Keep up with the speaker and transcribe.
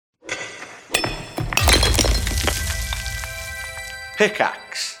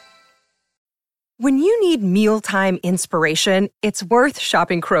Pickaxe. When you need mealtime inspiration, it's worth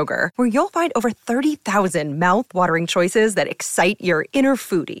shopping Kroger, where you'll find over 30,000 mouth-watering choices that excite your inner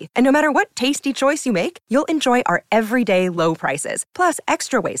foodie. And no matter what tasty choice you make, you'll enjoy our everyday low prices, plus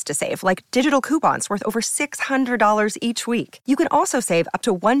extra ways to save, like digital coupons worth over $600 each week. You can also save up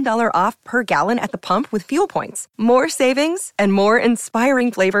to $1 off per gallon at the pump with fuel points. More savings and more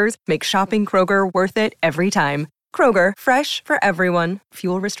inspiring flavors make shopping Kroger worth it every time. Kroger, fresh for everyone.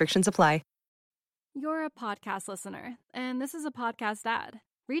 Fuel restrictions apply. You're a podcast listener, and this is a podcast ad.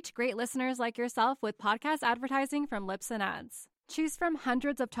 Reach great listeners like yourself with podcast advertising from Lips and Ads. Choose from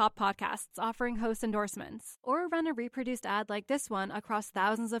hundreds of top podcasts offering host endorsements, or run a reproduced ad like this one across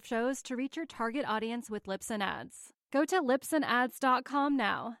thousands of shows to reach your target audience with Lips and Ads. Go to lipsandads.com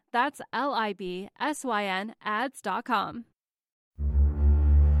now. That's LIBSYN ads.com.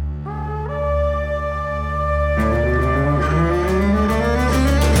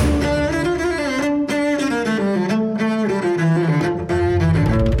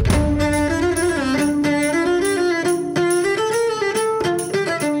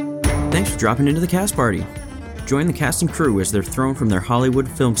 Thanks for dropping into the cast party. Join the cast and crew as they're thrown from their Hollywood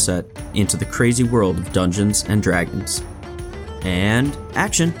film set into the crazy world of Dungeons and Dragons. And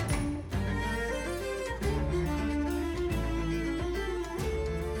action!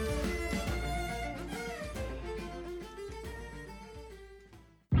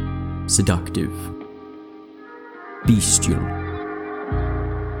 Seductive. Bestial.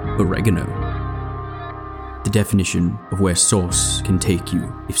 Oregano. The definition of where sauce can take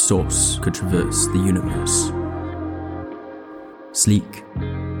you if sauce could traverse the universe. Sleek,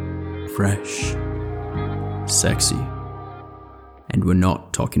 fresh, sexy. And we're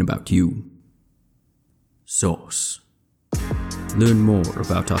not talking about you. Sauce. Learn more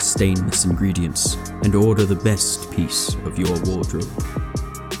about our stainless ingredients and order the best piece of your wardrobe.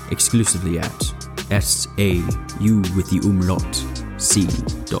 Exclusively at SAU with the umlaut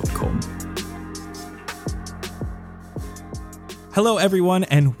C.com. Hello, everyone,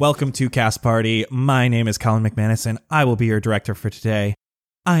 and welcome to Cast Party. My name is Colin McManus, and I will be your director for today.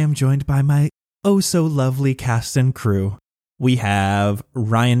 I am joined by my oh-so-lovely cast and crew. We have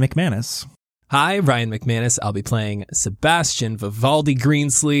Ryan McManus. Hi, Ryan McManus. I'll be playing Sebastian Vivaldi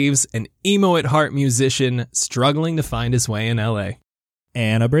Greensleeves, an emo-at-heart musician struggling to find his way in L.A.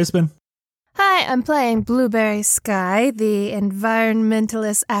 Anna Brisbane. Hi, I'm playing Blueberry Sky, the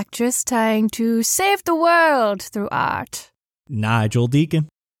environmentalist actress trying to save the world through art. Nigel Deacon.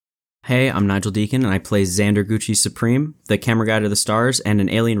 Hey, I'm Nigel Deacon, and I play Xander Gucci Supreme, the camera guy to the stars, and an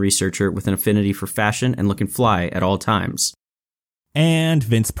alien researcher with an affinity for fashion and looking fly at all times. And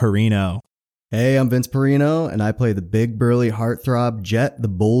Vince Perino. Hey, I'm Vince Perino, and I play the big burly heartthrob Jet the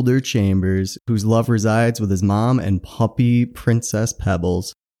Boulder Chambers, whose love resides with his mom and puppy Princess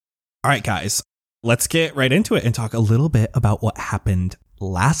Pebbles. All right, guys, let's get right into it and talk a little bit about what happened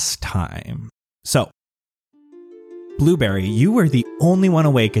last time. So, Blueberry, you were the only one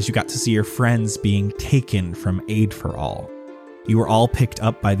awake as you got to see your friends being taken from Aid for All. You were all picked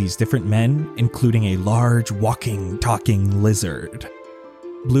up by these different men, including a large, walking, talking lizard.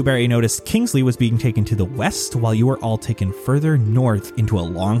 Blueberry noticed Kingsley was being taken to the west, while you were all taken further north into a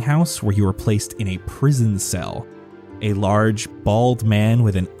longhouse where you were placed in a prison cell. A large, bald man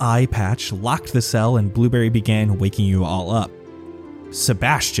with an eye patch locked the cell, and Blueberry began waking you all up.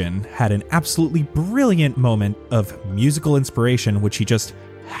 Sebastian had an absolutely brilliant moment of musical inspiration, which he just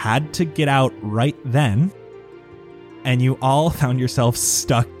had to get out right then, and you all found yourself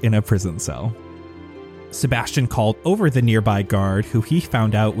stuck in a prison cell. Sebastian called over the nearby guard, who he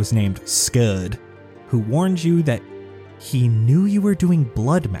found out was named Scud, who warned you that he knew you were doing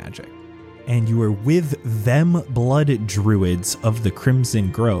blood magic, and you were with them blood druids of the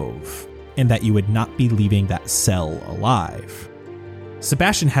Crimson Grove, and that you would not be leaving that cell alive.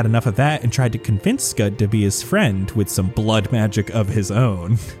 Sebastian had enough of that and tried to convince Scud to be his friend with some blood magic of his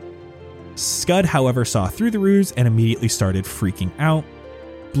own. Scud, however, saw through the ruse and immediately started freaking out.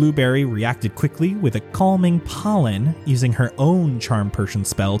 Blueberry reacted quickly with a calming pollen, using her own charm person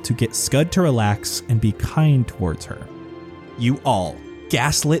spell to get Scud to relax and be kind towards her. You all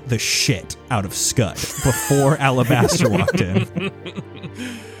gaslit the shit out of Scud before Alabaster walked in.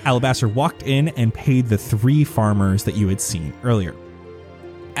 Alabaster walked in and paid the 3 farmers that you had seen earlier.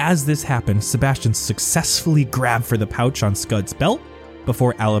 As this happened, Sebastian successfully grabbed for the pouch on Scud's belt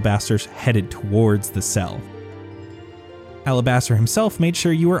before Alabaster headed towards the cell. Alabaster himself made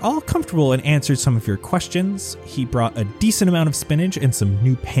sure you were all comfortable and answered some of your questions. He brought a decent amount of spinach and some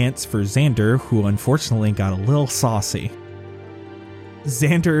new pants for Xander, who unfortunately got a little saucy.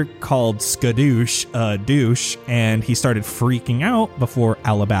 Xander called Skadoosh a douche, and he started freaking out before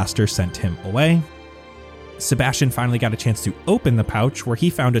Alabaster sent him away. Sebastian finally got a chance to open the pouch, where he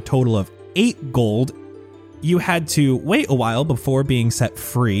found a total of 8 gold. You had to wait a while before being set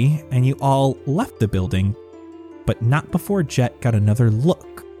free, and you all left the building, but not before Jet got another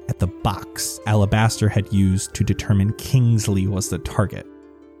look at the box Alabaster had used to determine Kingsley was the target.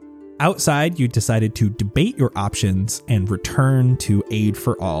 Outside, you decided to debate your options and return to Aid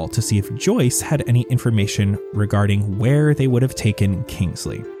for All to see if Joyce had any information regarding where they would have taken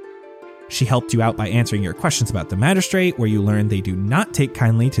Kingsley. She helped you out by answering your questions about the Magistrate, where you learned they do not take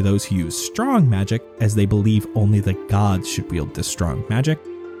kindly to those who use strong magic, as they believe only the gods should wield this strong magic.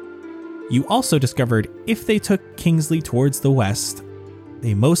 You also discovered if they took Kingsley towards the west,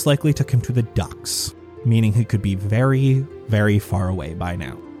 they most likely took him to the docks, meaning he could be very, very far away by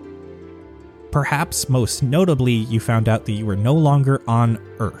now. Perhaps most notably, you found out that you were no longer on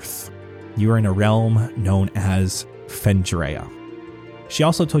Earth. You were in a realm known as Fendrea. She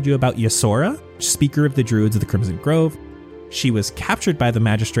also told you about Yasora, speaker of the Druids of the Crimson Grove. She was captured by the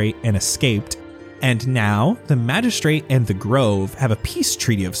Magistrate and escaped, and now the Magistrate and the Grove have a peace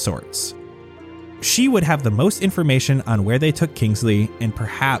treaty of sorts. She would have the most information on where they took Kingsley and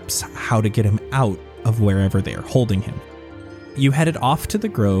perhaps how to get him out of wherever they are holding him. You headed off to the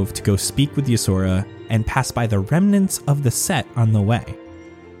Grove to go speak with Yasora and pass by the remnants of the set on the way,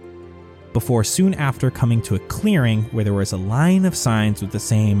 before soon after coming to a clearing where there was a line of signs with the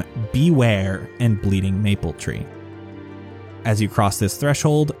same "Beware" and bleeding maple tree. As you crossed this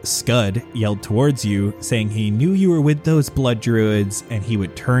threshold, Scud yelled towards you, saying he knew you were with those blood druids and he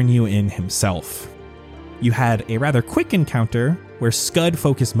would turn you in himself. You had a rather quick encounter where Scud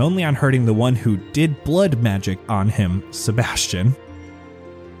focused mainly on hurting the one who did blood magic on him, Sebastian.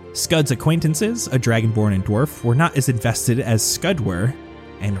 Scud's acquaintances, a dragonborn and dwarf, were not as invested as Scud were,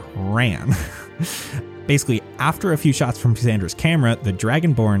 and ran. Basically, after a few shots from Xander's camera, the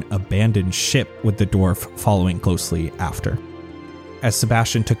Dragonborn abandoned ship with the dwarf following closely after. As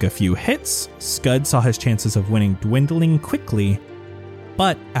Sebastian took a few hits, Scud saw his chances of winning dwindling quickly,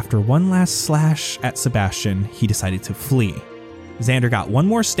 but after one last slash at Sebastian, he decided to flee. Xander got one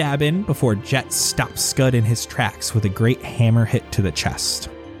more stab in before Jet stopped Scud in his tracks with a great hammer hit to the chest.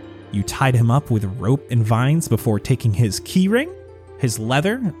 You tied him up with rope and vines before taking his keyring, his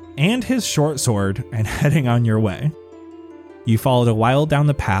leather, and his short sword and heading on your way. You followed a while down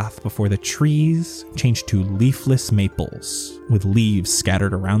the path before the trees changed to leafless maples with leaves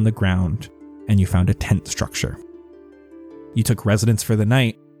scattered around the ground, and you found a tent structure. You took residence for the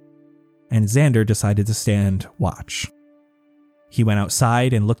night, and Xander decided to stand watch. He went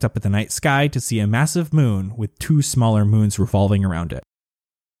outside and looked up at the night sky to see a massive moon with 2 smaller moons revolving around it.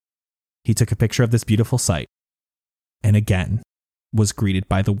 He took a picture of this beautiful sight, and again was greeted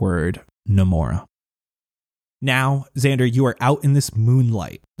by the word Nomura. Now, Xander, you are out in this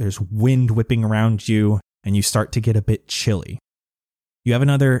moonlight. There's wind whipping around you, and you start to get a bit chilly. You have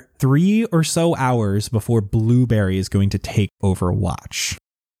another 3 or so hours before Blueberry is going to take over watch.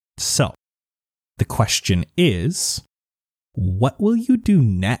 So, the question is, what will you do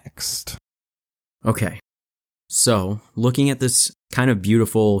next? Okay. So, looking at this kind of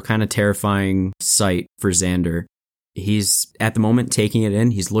beautiful, kind of terrifying sight for Xander, he's at the moment taking it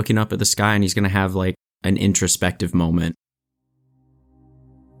in. He's looking up at the sky and he's going to have like an introspective moment.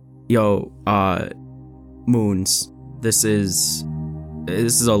 Moons. This is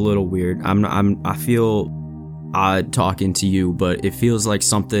a little weird. I feel odd talking to you, but it feels like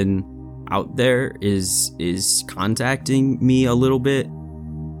something out there is contacting me a little bit.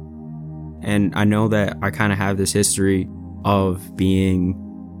 And I know that I kind of have this history of being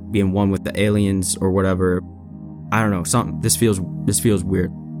one with the aliens or whatever. I don't know, this feels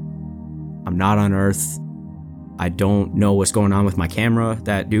weird. I'm not on Earth. I don't know what's going on with my camera.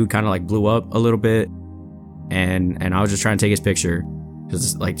 That dude kind of like blew up a little bit, and I was just trying to take his picture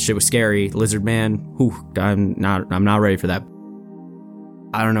because like shit was scary. Lizard man, I'm not ready for that.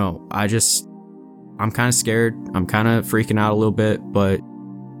 I don't know. I'm kind of scared. I'm kind of freaking out a little bit, but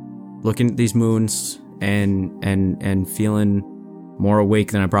looking at these moons and feeling more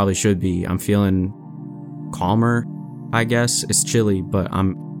awake than I probably should be. I'm feeling calmer, I guess. It's chilly, but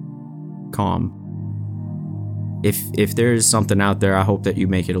I'm calm. If there's something out there, I hope that you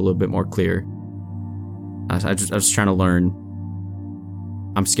make it a little bit more clear. I was just trying to learn.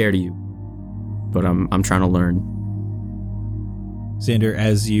 I'm scared of you, but I'm trying to learn. Xander,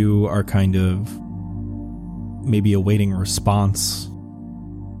 as you are kind of maybe awaiting a response,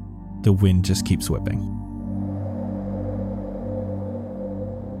 the wind just keeps whipping.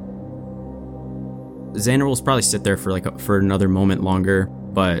 Xander will probably sit there for another moment longer,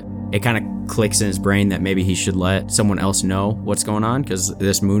 but it kind of clicks in his brain that maybe he should let someone else know what's going on because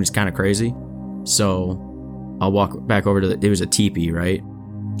this moon is kind of crazy. So I'll walk back over to it was a teepee, right?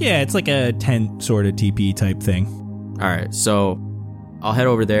 Yeah, it's like a tent sort of teepee type thing. All right, so I'll head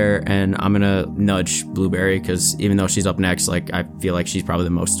over there and I'm gonna nudge Blueberry because even though she's up next, like I feel like she's probably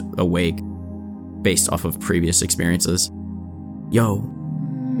the most awake based off of previous experiences. Yo.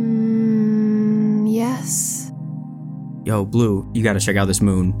 Yes. Yo, Blue, you gotta check out this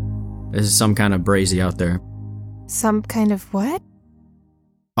moon. This is some kind of brazy out there. Some kind of what?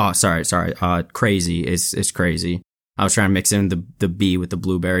 Oh, sorry. Crazy. It's crazy. I was trying to mix in the B with the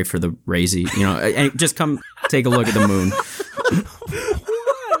blueberry for the razy. You know, and just come take a look at the moon.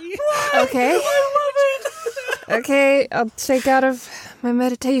 Okay. Okay, I'll take out of my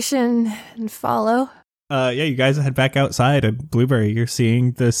meditation and follow. Yeah, you guys head back outside, and Blueberry, you're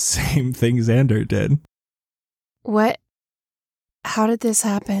seeing the same thing Xander did. What? How did this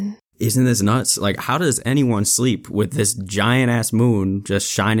happen? Isn't this nuts? Like, how does anyone sleep with this giant-ass moon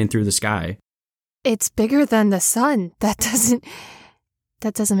just shining through the sky? It's bigger than the sun. That doesn't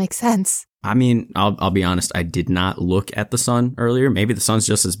make sense. I mean, I'll be honest, I did not look at the sun earlier. Maybe the sun's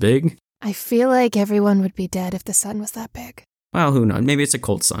just as big. I feel like everyone would be dead if the sun was that big. Well, who knows? Maybe it's a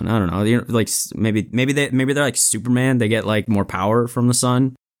cold sun. I don't know. You know, like maybe they're like Superman. They get like more power from the sun. You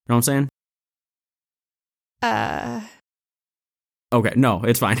know what I'm saying? Okay, no,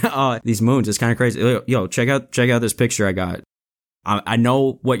 it's fine. These moons, it's kind of crazy. Yo, check out this picture I got. I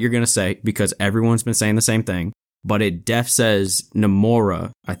know what you're gonna say because everyone's been saying the same thing, but it says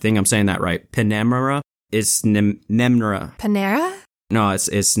Nemora. I think I'm saying that right. Penemora. It's Nemora. Panera? No, it's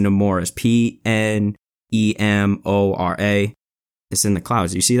Nemora. It's Pnemora. It's in the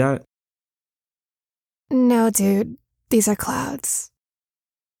clouds. You see that? No, dude. These are clouds.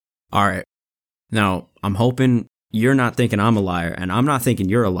 All right. Now, I'm hoping you're not thinking I'm a liar, and I'm not thinking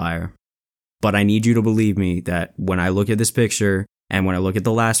you're a liar, but I need you to believe me that when I look at this picture, and when I look at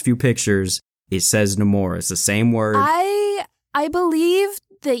the last few pictures, it says Nemora. It's the same word. I believe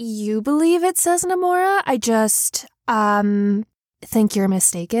that you believe it says Nemora. I just, think you're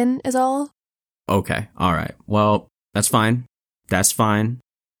mistaken is all. Okay. All right. Well, that's fine. That's fine.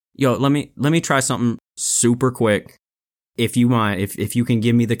 Yo, let me try something super quick. If you mind, if you can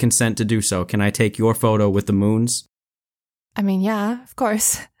give me the consent to do so, can I take your photo with the moons? I mean, yeah, of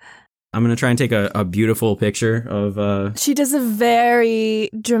course. I'm going to try and take a beautiful picture of... She does a very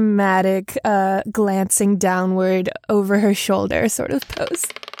dramatic, glancing downward over her shoulder sort of pose.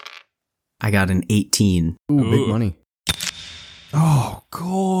 I got an 18. Ooh, big money. Oh,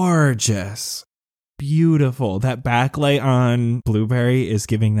 gorgeous. Beautiful. That backlight on Blueberry is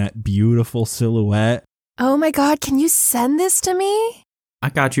giving that beautiful silhouette. Oh my god, can you send this to me? I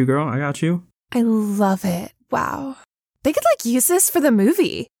got you, girl. I got you. I love it. Wow. They could, like, use this for the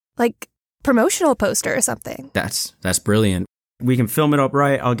movie. Like, promotional poster or something. That's brilliant. We can film it up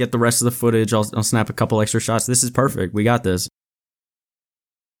right. I'll get the rest of the footage. I'll snap a couple extra shots. This is perfect. We got this.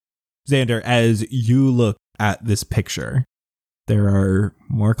 Xander, as you look at this picture, there are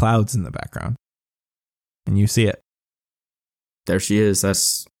more clouds in the background. And you see it. There she is.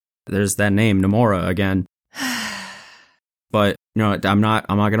 There's that name, Nemora, again. But, you know, I'm not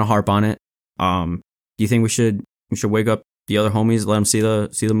gonna harp on it. Do you think we should wake up the other homies, let them see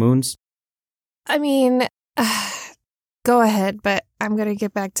the moons? I mean, go ahead, but I'm gonna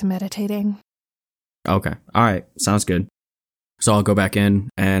get back to meditating. Okay. All right. Sounds good. So I'll go back in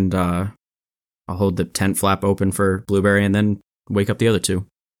and I'll hold the tent flap open for Blueberry and then wake up the other two.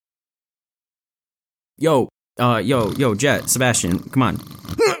 Yo, Jet, Sebastian, come on.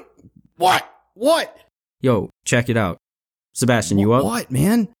 What? Yo, check it out. Sebastian, you up? What,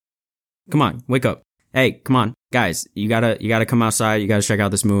 man? Come on, wake up. Hey, come on, guys. You gotta come outside. You gotta check out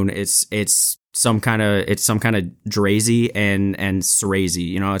this moon. It's some kind of drazy and crazy.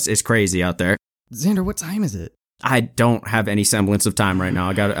 You know, it's crazy out there. Xander, what time is it? I don't have any semblance of time right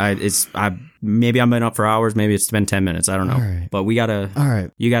now. Maybe I've been up for hours. Maybe it's been 10 minutes. I don't know. All right. But we gotta. All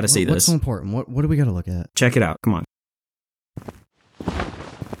right. You gotta see this. What's so important? What do we gotta look at? Check it out. Come on.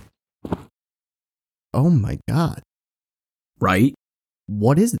 Oh my god. Right?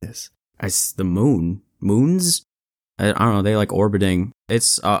 What is this? It's the moon. Moons? I don't know. They like orbiting.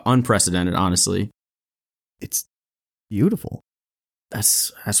 It's unprecedented, honestly. It's beautiful.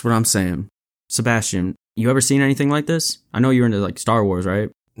 That's what I'm saying. Sebastian, you ever seen anything like this? I know you're into like Star Wars, right?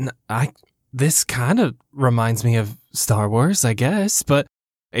 This kind of reminds me of Star Wars, I guess, but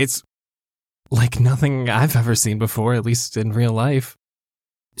it's like nothing I've ever seen before, at least in real life.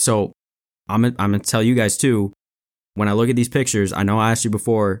 So I'm gonna tell you guys too, when I look at these pictures, I know I asked you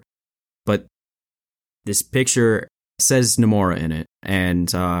before, but this picture says Nomura in it,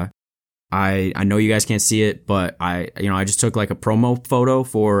 and I know you guys can't see it, but I just took like a promo photo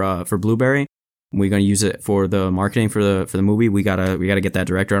for Blueberry. We're gonna use it for the marketing for the movie. We gotta get that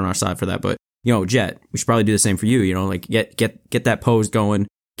director on our side for that. But Jet, we should probably do the same for you. Like get that pose going,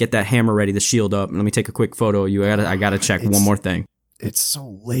 get that hammer ready, the shield up, and let me take a quick photo of you. I gotta check one more thing. It's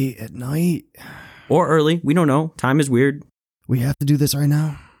so late at night. Or early. We don't know. Time is weird. We have to do this right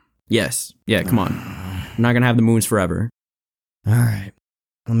now? Yes. Yeah, come on. I'm not going to have the moons forever. All right.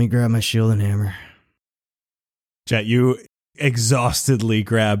 Let me grab my shield and hammer. Jet, you exhaustedly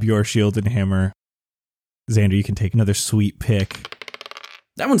grab your shield and hammer. Xander, you can take another sweet pick.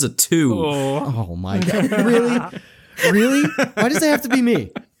 That one's a 2. Oh my God. Really? Really? Why does it have to be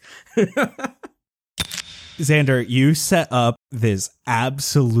me? Xander, you set up this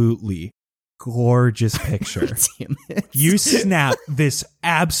absolutely gorgeous picture. Damn it. You snap this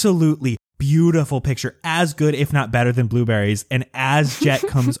absolutely beautiful picture, as good, if not better than Blueberry's. And as Jet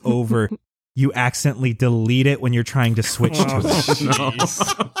comes over, you accidentally delete it when you're trying to switch to it. No.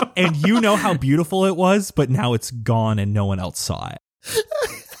 And you know how beautiful it was, but now it's gone and no one else saw it.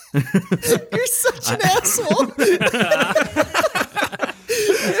 You're such an asshole.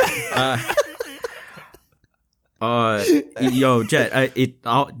 Yo, Jet,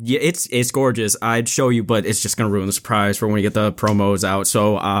 it's gorgeous. I'd show you, but it's just gonna ruin the surprise for when we get the promos out.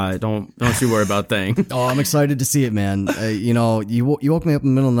 So, don't you worry about thing. Oh, I'm excited to see it, man. You woke me up in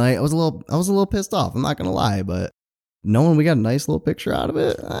the middle of the night. I was a little pissed off. I'm not gonna lie, but knowing we got a nice little picture out of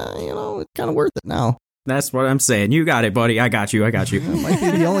it, it's kind of worth it now. That's what I'm saying. You got it, buddy. I got you. That might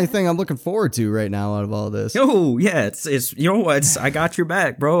be the only thing I'm looking forward to right now out of all this. Oh yeah, it's you know what? I got your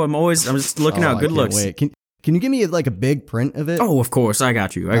back, bro. I'm just looking out. Good looks. Wait. Can you give me like a big print of it? Oh, of course. I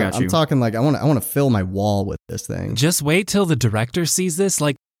got you. I'm talking like I want to fill my wall with this thing. Just wait till the director sees this.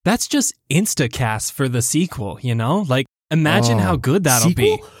 Like, that's just Instacast for the sequel, Like, imagine how good that'll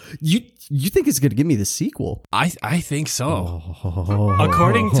be. You think it's going to give me the sequel? I think so.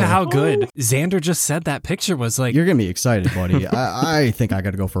 According to how good Xander just said that picture was, like... You're going to be excited, buddy. I think I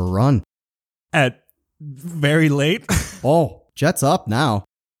got to go for a run. At very late? Oh, Jet's up now.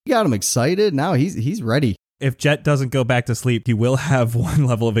 You got him excited. Now he's ready. If Jet doesn't go back to sleep, he will have 1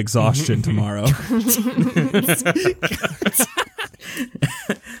 level of exhaustion tomorrow.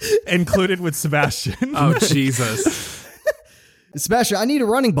 Included with Sebastian. Oh, Jesus. Sebastian, I need a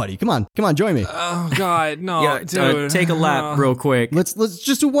running buddy. Come on, join me. Oh God, no, yeah, dude. Take a lap real quick. Let's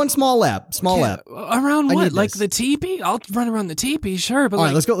just do one small lap. Around what? Like the teepee? I'll run around the teepee, sure. But all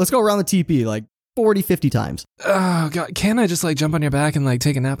right, let's go around the teepee like 40, 50 times. Oh God, can I just like jump on your back and like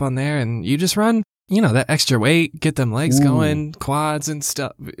take a nap on there and you just run? That extra weight, get them legs going, quads and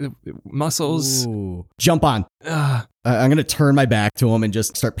stuff, muscles. Ooh. Jump on. I'm going to turn my back to him and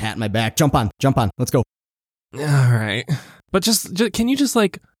just start patting my back. Jump on. Let's go. All right. But just can you just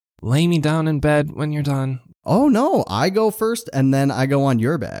like lay me down in bed when you're done? Oh, no. I go first and then I go on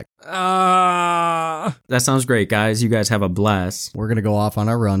your back. That sounds great, guys. You guys have a blast. We're going to go off on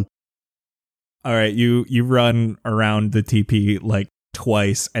our run. All right. You run around the TP like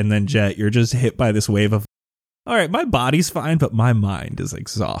twice, and then Jet, you're just hit by this wave of, all right, my body's fine, but my mind is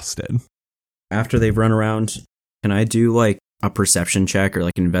exhausted. After they've run around, can I do like a perception check or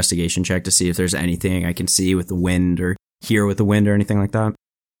like an investigation check to see if there's anything I can see with the wind or hear with the wind or anything like that?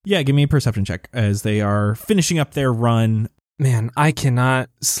 Yeah, give me a perception check as they are finishing up their run. Man, I cannot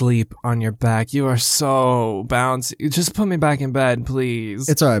sleep on your back. You are so bouncy. Just put me back in bed, please.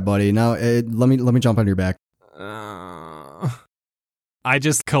 It's all right, buddy. Now, let me jump on your back. I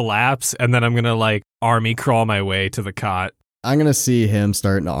just collapse, and then I'm going to, like, army crawl my way to the cot. I'm going to see him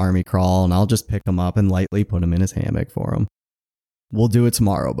starting to army crawl, and I'll just pick him up and lightly put him in his hammock for him. We'll do it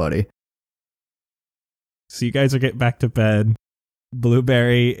tomorrow, buddy. So you guys are getting back to bed.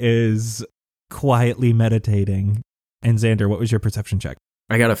 Blueberry is quietly meditating. And Xander, what was your perception check?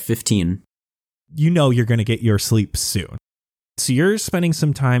 I got a 15. You know you're going to get your sleep soon. So you're spending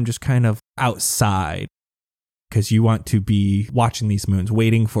some time just kind of outside, because you want to be watching these moons,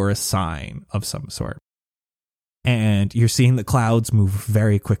 waiting for a sign of some sort. And you're seeing the clouds move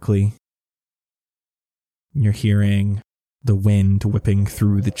very quickly. You're hearing the wind whipping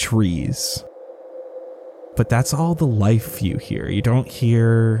through the trees. But that's all the life you hear. You don't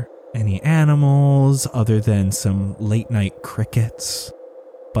hear any animals other than some late night crickets.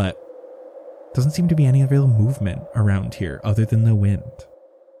 But doesn't seem to be any real movement around here other than the wind.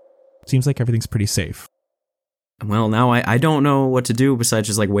 Seems like everything's pretty safe. Well, now I don't know what to do besides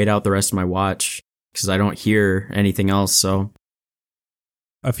just like wait out the rest of my watch because I don't hear anything else. So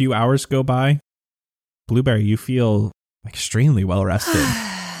a few hours go by. Blueberry, you feel extremely well rested.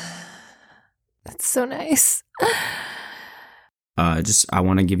 That's so nice. I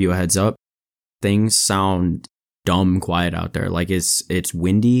want to give you a heads up. Things sound dumb quiet out there. Like it's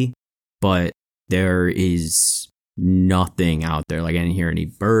windy, but there is nothing out there. Like I didn't hear any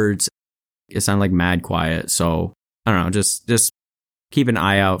birds. It sounded like mad quiet. So I don't know. Just keep an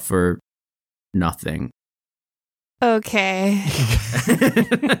eye out for nothing. Okay.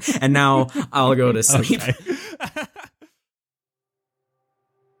 And now I'll go to sleep. Okay.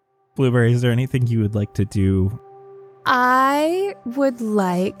 Blueberry, is there anything you would like to do? I would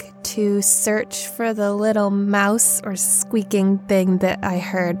like to search for the little mouse or squeaking thing that I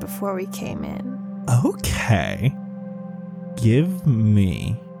heard before we came in. Okay. Give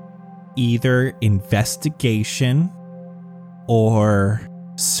me either investigation or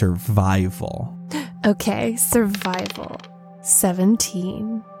survival. Okay, survival.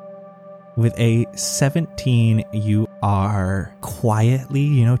 17. With a 17, you are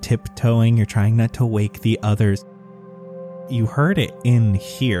quietly, tiptoeing. You're trying not to wake the others. You heard it in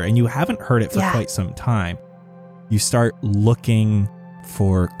here, and you haven't heard it for quite some time. You start looking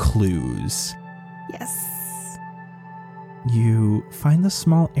for clues. Yes. You find the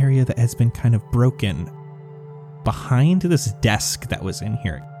small area that has been kind of broken behind this desk that was in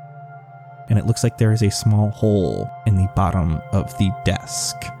here. And it looks like there is a small hole in the bottom of the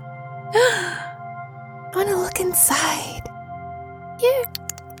desk. I want to look inside. Here.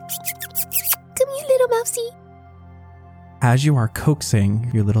 Come here, little mousey. As you are coaxing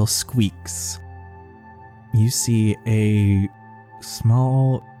your little squeaks, you see a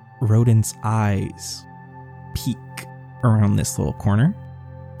small rodent's eyes peek around this little corner.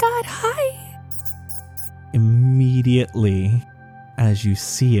 God, hi. Immediately, as you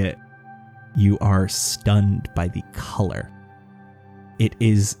see it, you are stunned by the color. It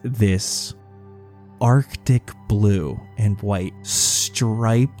is this Arctic blue and white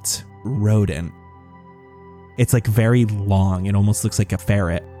striped rodent. It's like very long. It almost looks like a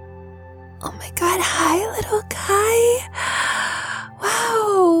ferret. Oh my God, hi, little guy.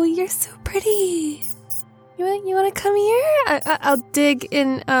 Wow, you're so pretty. You want to come here? I'll dig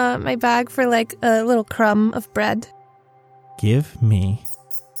in my bag for like a little crumb of bread. Give me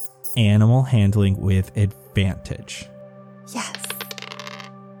animal handling with advantage. Yes.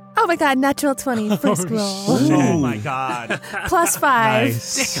 Oh my God, natural 20, first roll. Oh my God. Plus 5.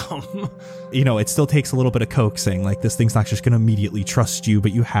 Nice. Damn. It still takes a little bit of coaxing. Like this thing's not just going to immediately trust you,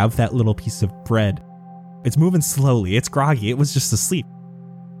 but you have that little piece of bread. It's moving slowly. It's groggy. It was just asleep.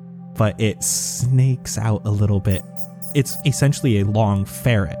 But it snakes out a little bit. It's essentially a long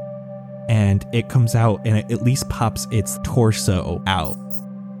ferret. And it comes out and it at least pops its torso out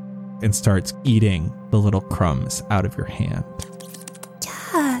and starts eating the little crumbs out of your hand.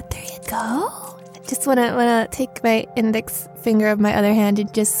 Yeah, there you go. I just wanna take my index finger of my other hand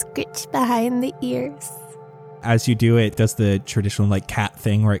and just scritch behind the ears. As you do it does the traditional like cat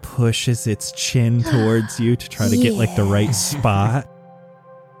thing where it pushes its chin towards you to try to get like the right spot.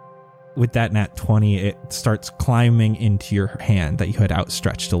 With that nat 20, it starts climbing into your hand that you had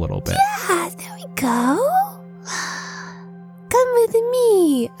outstretched a little bit. Yeah, there we go. Come with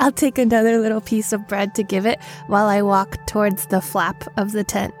me. I'll take another little piece of bread to give it while I walk towards the flap of the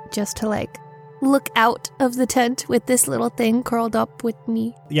tent just to like look out of the tent with this little thing curled up with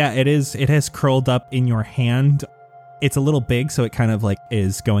me. Yeah, it is. It has curled up in your hand. It's a little big, so it kind of like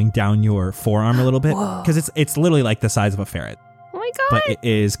is going down your forearm a little bit because it's literally like the size of a ferret. Oh my God. But it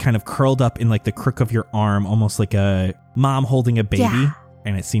is kind of curled up in like the crook of your arm, almost like a mom holding a baby. Yeah.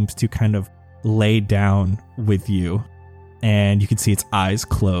 And it seems to kind of lay down with you. And you can see its eyes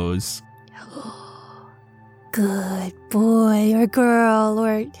close. Good boy or girl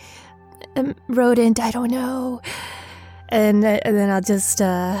or rodent, I don't know. And then I'll just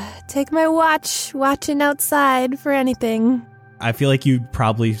take my watching outside for anything. I feel like you'd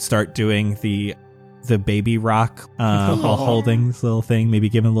probably start doing the baby rock while holding this little thing, maybe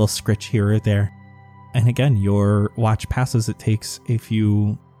giving a little scritch here or there. And again, your watch passes. It takes a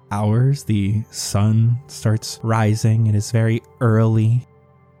few hours. The sun starts rising. It is very early.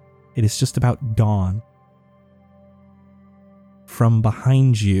 It is just about dawn. From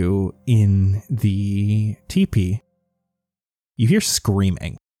behind you in the teepee, you hear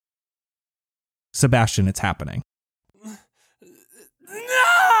screaming. Sebastian, it's happening.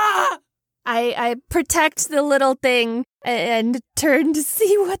 I protect the little thing and turn to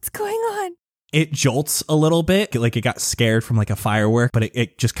see what's going on. It jolts a little bit, like it got scared from like a firework, but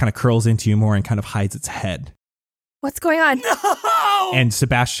it just kind of curls into you more and kind of hides its head. What's going on? No! And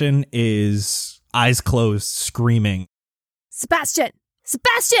Sebastian is eyes closed, screaming. Sebastian!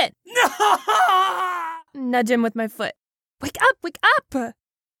 No! Nudge him with my foot. Wake up! Wake up!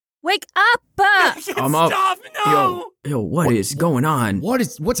 Wake up! I'm up. Stop! No! Yo, what is going on?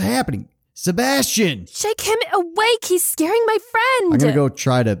 What's happening? Sebastian! Shake him awake. He's scaring my friend. I'm gonna go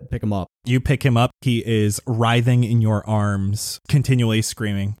try to pick him up. You pick him up. He is writhing in your arms, continually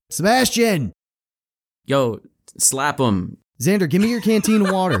screaming. Sebastian! Yo, slap him. Xander, give me your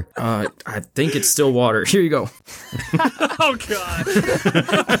canteen water. I think it's still water. Here you go. Oh, God.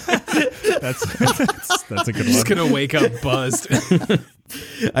 That's a good one. Just gonna wake up buzzed.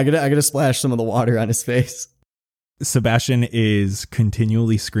 I gotta splash some of the water on his face. Sebastian is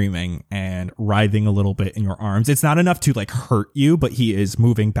continually screaming and writhing a little bit in your arms. It's not enough to like hurt you, but he is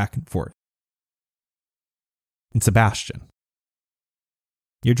moving back and forth. And Sebastian,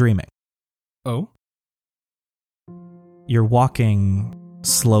 you're dreaming. Oh? You're walking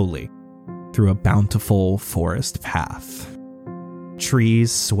slowly through a bountiful forest path.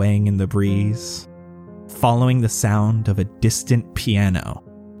 Trees swaying in the breeze, following the sound of a distant piano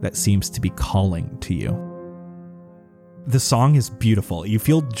that seems to be calling to you. The song is beautiful. You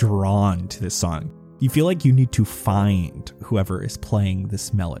feel drawn to this song. You feel like you need to find whoever is playing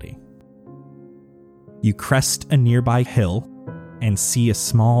this melody. You crest a nearby hill and see a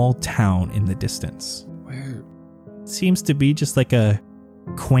small town in the distance. Where? It seems to be just like a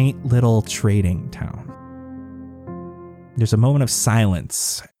quaint little trading town. There's a moment of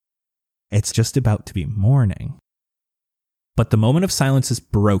silence. It's just about to be morning. But the moment of silence is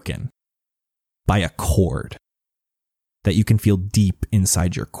broken by a chord that you can feel deep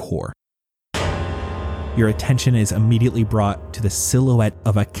inside your core. Your attention is immediately brought to the silhouette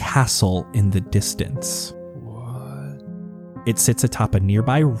of a castle in the distance. What? It sits atop a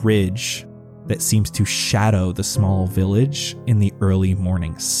nearby ridge that seems to shadow the small village in the early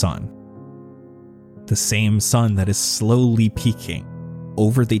morning sun. The same sun that is slowly peeking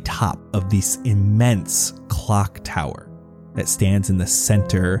over the top of this immense clock tower that stands in the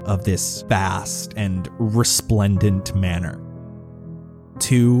center of this vast and resplendent manor.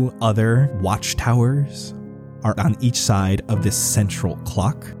 2 other watchtowers are on each side of this central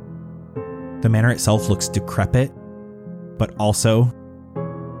clock. The manor itself looks decrepit, but also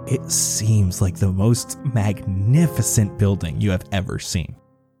it seems like the most magnificent building you have ever seen.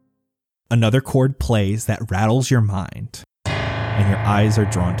 Another chord plays that rattles your mind, and your eyes are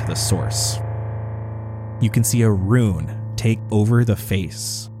drawn to the source. You can see a rune take over the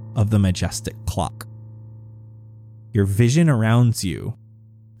face of the majestic clock. Your vision around you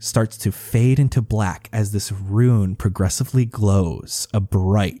starts to fade into black as this rune progressively glows a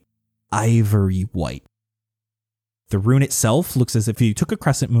bright ivory white. The rune itself looks as if you took a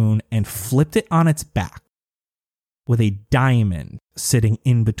crescent moon and flipped it on its back, with a diamond sitting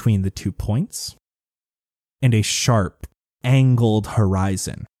in between the 2 points, and a sharp, angled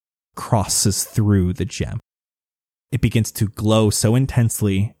horizon crosses through the gem. It begins to glow so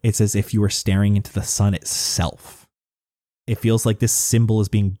intensely, it's as if you were staring into the sun itself. It feels like this symbol is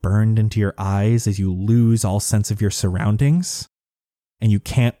being burned into your eyes as you lose all sense of your surroundings, and you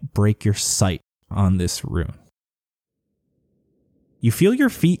can't break your sight on this rune. You feel your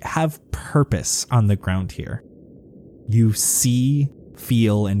feet have purpose on the ground here. You see,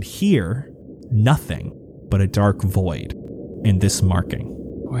 feel, and hear nothing but a dark void in this marking.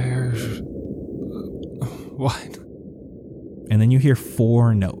 Where? What? And then you hear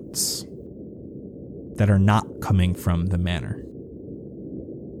 4 notes that are not coming from the manor.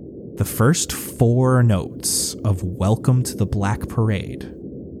 The first 4 notes of Welcome to the Black Parade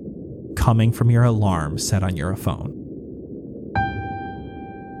coming from your alarm set on your phone.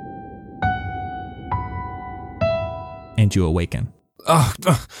 And you awaken. Oh,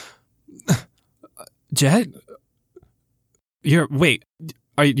 Jet? You're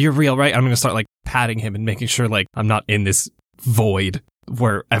real, right? I'm gonna start like patting him and making sure like I'm not in this void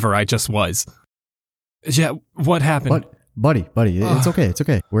wherever I just was. Jet, what happened? But buddy, it's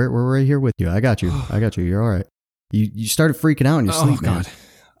okay. We're right here with you. I got you. You're all right. You started freaking out in your sleep, man.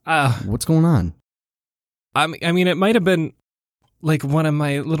 What's going on? I mean, it might have been like one of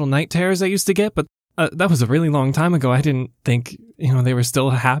my little night terrors I used to get, but that was a really long time ago. I didn't think, they were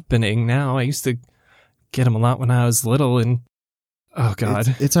still happening now. I used to get them a lot when I was little, and oh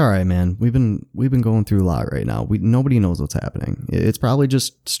God. It's all right, man. We've been going through a lot right now. Nobody knows what's happening. It's probably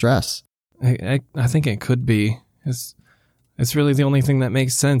just stress. I think it could be. It's really the only thing that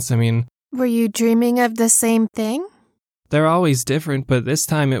makes sense. I mean, were you dreaming of the same thing? They're always different, but this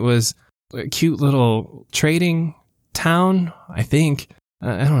time it was a cute little trading town, I think.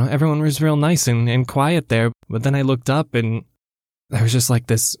 I don't know, everyone was real nice and quiet there, but then I looked up and there was just like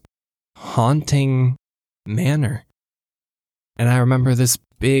this haunting manor. And I remember this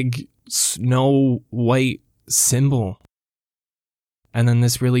big snow white symbol. and then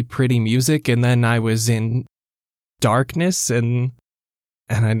this really pretty music, and then I was in darkness, and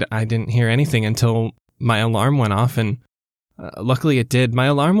I didn't hear anything until my alarm went off, and luckily it did. My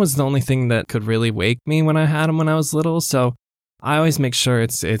alarm was the only thing that could really wake me when I had them when I was little, so I always make sure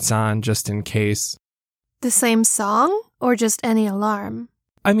it's on just in case. The same song or just any alarm?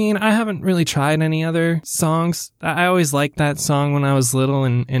 I mean, I haven't really tried any other songs. I always liked that song when I was little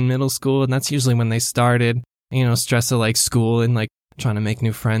in middle school, and that's usually when they started, stress of like school and like trying to make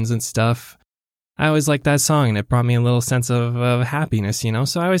new friends and stuff. I always liked that song, and it brought me a little sense of happiness,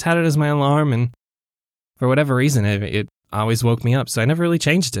 so I always had it as my alarm, and for whatever reason, it always woke me up, so I never really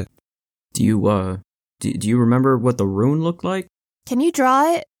changed it. Do you remember what the rune looked like? Can you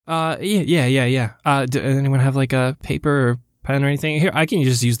draw it? Yeah. Do anyone have like a paper or pen or anything? Here, I can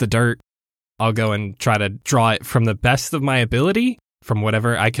just use the dirt. I'll go and try to draw it from the best of my ability, from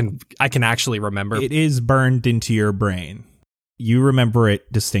whatever I can actually remember. It is burned into your brain. You remember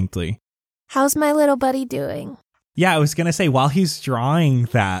it distinctly. How's my little buddy doing? Yeah, I was going to say, while he's drawing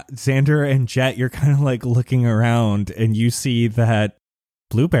that, Xander and Jet, you're kind of like looking around and you see that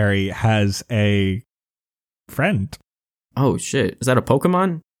Blueberry has a friend. Oh, shit. Is that a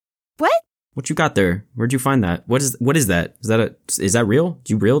Pokemon? What? What you got there? Where'd you find that? What is that? Is that real? Did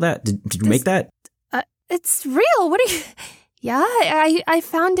you reel that? Did you make that? It's real. What are you... Yeah, I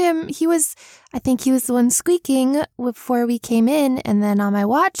found him. I think he was the one squeaking before we came in, and then on my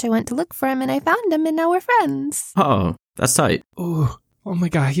watch, I went to look for him, and I found him, and now we're friends. Oh, that's tight. Oh my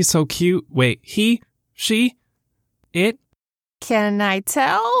god, he's so cute. Wait, he, she, it? Can I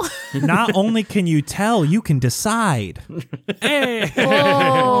tell? Not only can you tell, you can decide. Hey!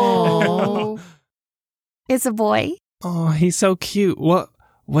 Oh. It's a boy. Oh, he's so cute. What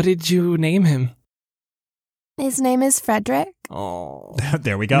did you name him? His name is Frederick. Oh.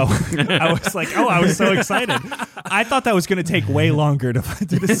 There we go. I was like, I was so excited. I thought that was going to take way longer to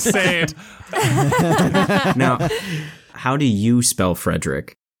do the same. Now, how do you spell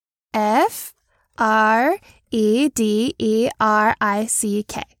Frederick? Frederick.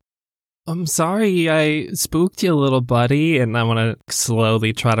 I'm sorry I spooked you, little buddy, and I want to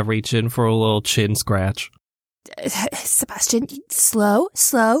slowly try to reach in for a little chin scratch. Sebastian, slow,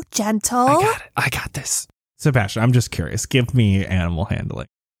 gentle. I got this. Sebastian, I'm just curious. Give me animal handling.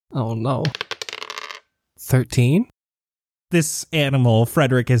 Oh, no. 13? This animal,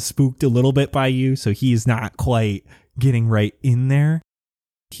 Frederick, is spooked a little bit by you, so he's not quite getting right in there.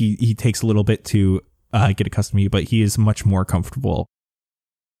 He takes a little bit to get accustomed to you, but he is much more comfortable.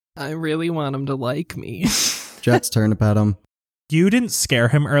 I really want him to like me. Jet's turn to pet him. You didn't scare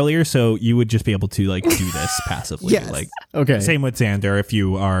him earlier, so you would just be able to like do this passively. Yes. Like, okay. Same with Xander if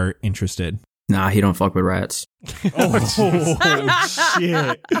you are interested. Nah, he don't fuck with rats. Oh,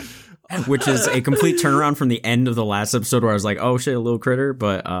 shit. Which is a complete turnaround from the end of the last episode where I was like, oh shit, a little critter,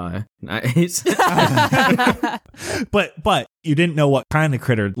 but nice. But you didn't know what kind of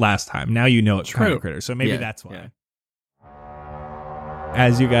critter last time. Now you know what kind of critter, so maybe that's why. Yeah.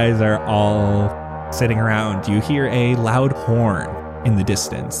 As you guys are all sitting around, you hear a loud horn in the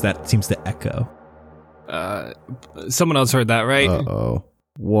distance that seems to echo. Someone else heard that, right? Uh-oh.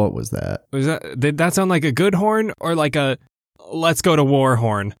 What was that? Did that sound like a good horn or like a let's go to war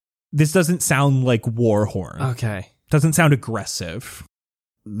horn? This doesn't sound like war horn. Okay. Doesn't sound aggressive.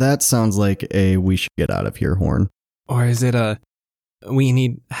 That sounds like a we should get out of here horn. Or is it a we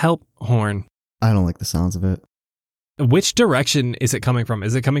need help horn? I don't like the sounds of it. Which direction is it coming from?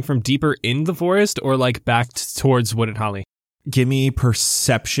 Is it coming from deeper in the forest or like back towards Wood and Holly? Give me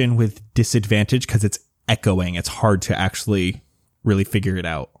perception with disadvantage because it's echoing. It's hard to actually really figure it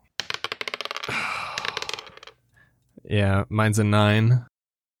out. Yeah, mine's a 9.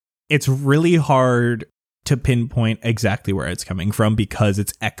 It's really hard to pinpoint exactly where it's coming from because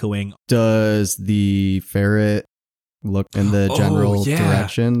it's echoing. Does the ferret look in the general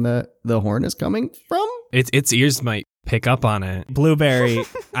direction that the horn is coming from? Its ears might pick up on it. Blueberry,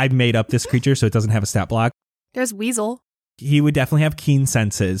 I made up this creature so it doesn't have a stat block. There's Weasel. He would definitely have keen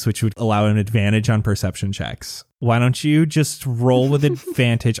senses, which would allow an advantage on perception checks. Why don't you just roll with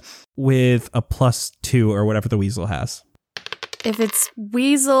advantage with a +2 or whatever the weasel has? If it's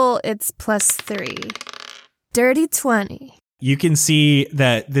Weasel, it's +3. Dirty 20. You can see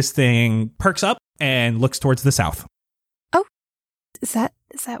that this thing perks up and looks towards the south. Oh, is that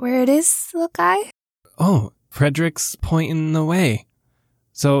where it is, little guy? Oh, Frederick's pointing the way.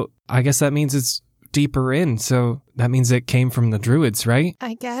 So I guess that means it's deeper in. So that means it came from the druids, right?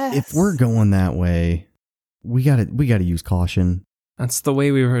 I guess. If we're going that way, we gotta use caution. That's the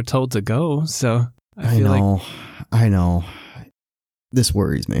way we were told to go. So I know. This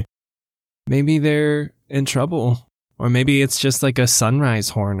worries me. Maybe they're in trouble, Or maybe it's just like a sunrise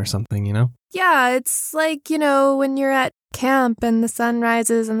horn or something, you know? Yeah, it's like, when you're at camp and the sun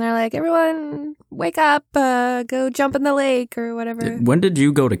rises and they're like, everyone wake up, go jump in the lake or whatever. When did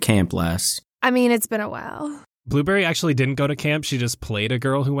you go to camp last? I mean, it's been a while. Blueberry actually didn't go to camp. She just played a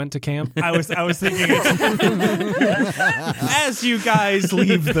girl who went to camp. I was thinking it's as you guys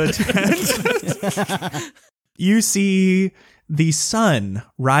leave the tent, you see the sun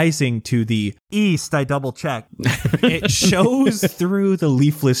rising to the east. I double checked. It shows through the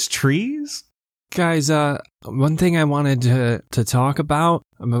leafless trees. Guys, one thing I wanted to talk about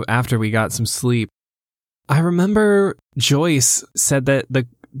after we got some sleep. I remember Joyce said that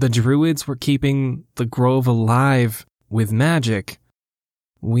the druids were keeping the grove alive with magic.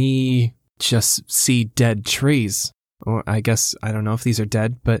 We just see dead trees. Or I guess, I don't know if these are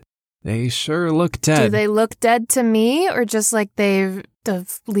dead, but they sure look dead. Do they look dead to me or just like the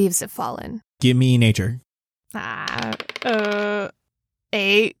leaves have fallen? Give me nature. 8.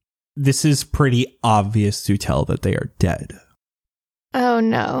 This is pretty obvious to tell that they are dead. Oh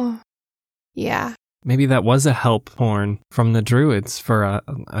no. Yeah. Maybe that was a help horn from the druids for,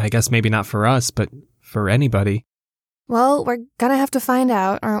 I guess maybe not for us, but for anybody. Well, we're gonna have to find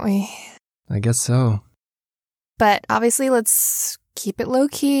out, aren't we? I guess so. But obviously, let's keep it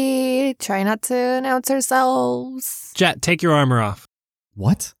low-key, try not to announce ourselves. Jet, take your armor off.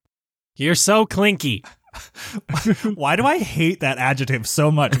 What? You're so clinky. Why do I hate that adjective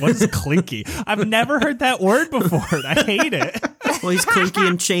so much? What is clinky? I've never heard that word before. I hate it. Well, he's Clinky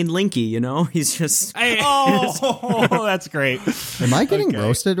and Chainlinky, He's just... Oh, that's great. Am I getting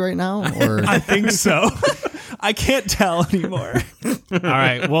roasted right now? Or I think so. I can't tell anymore. All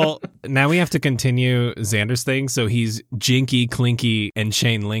right, well, now we have to continue Xander's thing, so he's Jinky, Clinky, and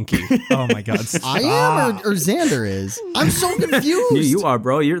Chainlinky. Oh my God. I am or Xander is? I'm so confused. You are,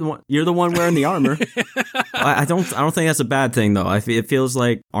 bro. You're the one wearing the armor. I don't think that's a bad thing, though. It feels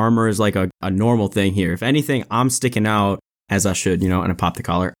like armor is like a normal thing here. If anything, I'm sticking out as I should, and I pop the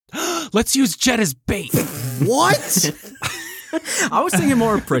collar. Let's use Jet as bait. What? I was thinking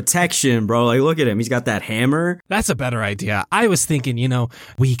more protection, bro. Like, look at him. He's got that hammer. That's a better idea. I was thinking,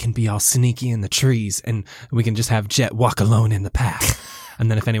 we can be all sneaky in the trees and we can just have Jet walk alone in the path. And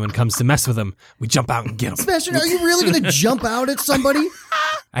then if anyone comes to mess with him, we jump out and get him. Sebastian, are you really going to jump out at somebody?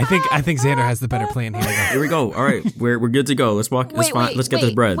 I think Xander has the better plan here. Here we go. All right, we're good to go. Let's walk. Let's get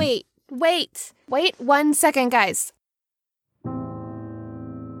this bread. Wait 1 second, guys.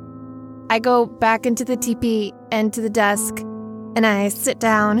 I go back into the teepee and to the desk, and I sit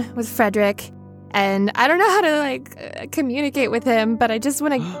down with Frederick, and I don't know how to communicate with him, but I just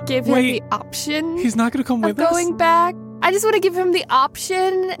want to give him the option. He's not going to come with us? Going back. I just want to give him the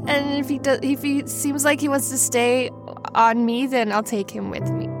option, and if he seems like he wants to stay on me, then I'll take him with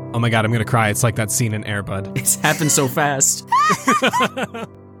me. Oh my God, I'm going to cry. It's like that scene in Air Bud. It's happened so fast.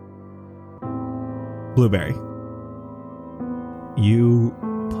 Blueberry, you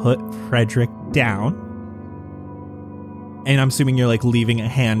put Frederick down, and I'm assuming you're leaving a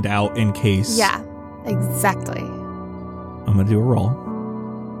hand out in case. Yeah, exactly. I'm gonna do a roll.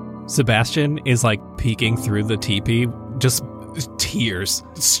 Sebastian is peeking through the teepee, just tears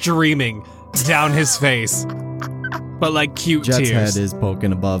streaming down his face. But cute Jet's tears. head is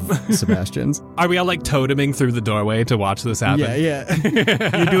poking above Sebastian's. Are we all toteming through the doorway to watch this happen? Yeah.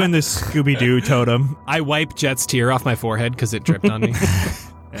 You're doing this Scooby-Doo totem. I wipe Jet's tear off my forehead because it dripped on me.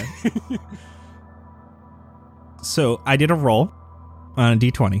 So I did a roll on a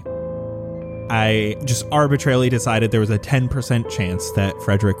D20. I just arbitrarily decided there was a 10% chance that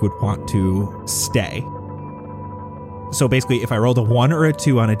Frederick would want to stay. So basically, if I rolled a 1 or a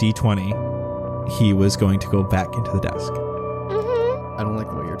 2 on a D20, he was going to go back into the desk. Mm-hmm. I don't like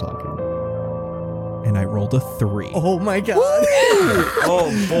the way you're talking. And I rolled a 3. Oh my God.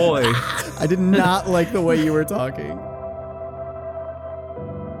 Oh boy. I did not like the way you were talking.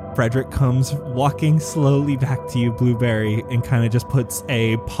 Frederick comes walking slowly back to you, Blueberry, and kind of just puts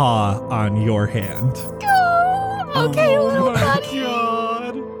a paw on your hand. Oh, okay, little buddy.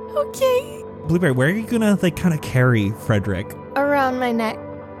 God. Okay. Blueberry, where are you gonna kind of carry Frederick? Around my neck.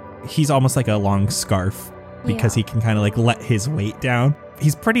 He's almost like a long scarf because he can kind of let his weight down.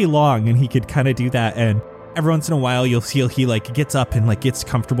 He's pretty long and he could kind of do that. And every once in a while you'll feel he gets up and gets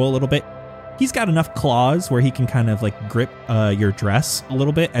comfortable a little bit. He's got enough claws where he can kind of grip your dress a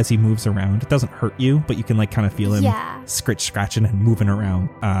little bit as he moves around. It doesn't hurt you, but you can kind of feel him scratching and moving around.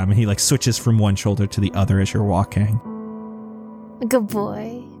 And he switches from one shoulder to the other as you're walking. Good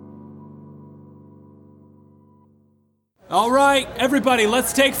boy. All right, everybody,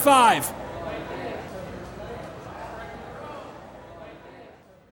 let's take 5.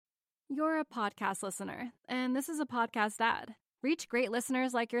 You're a podcast listener, and this is a podcast ad. Reach great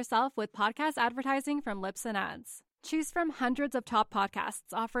listeners like yourself with podcast advertising from Lips and Ads. Choose from hundreds of top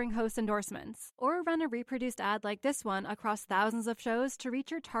podcasts offering host endorsements, or run a reproduced ad like this one across thousands of shows to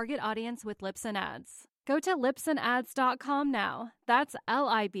reach your target audience with Lips and Ads. Go to lipsandads.com now. That's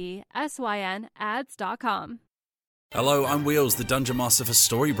LIBSYN ads.com. Hello, I'm Wheels, the Dungeon Master for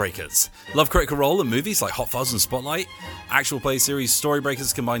Storybreakers. Love Critical Role and movies like Hot Fuzz and Spotlight? Actual play series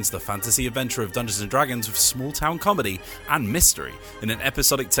Storybreakers combines the fantasy adventure of Dungeons & Dragons with small-town comedy and mystery in an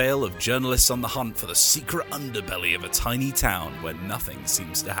episodic tale of journalists on the hunt for the secret underbelly of a tiny town where nothing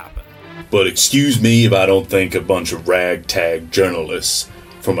seems to happen. But excuse me if I don't think a bunch of ragtag journalists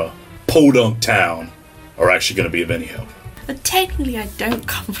from a podunk town are actually going to be of any help. But technically I don't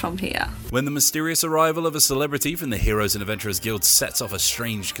come from here. When the mysterious arrival of a celebrity from the Heroes and Adventurers Guild sets off a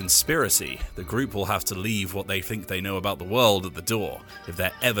strange conspiracy, the group will have to leave what they think they know about the world at the door if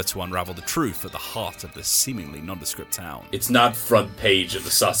they're ever to unravel the truth at the heart of this seemingly nondescript town. It's not front page of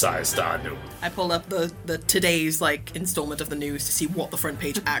the Sussex Star News. I pulled up the today's installment of the news to see what the front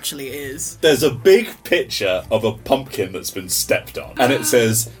page actually is. There's a big picture of a pumpkin that's been stepped on, and it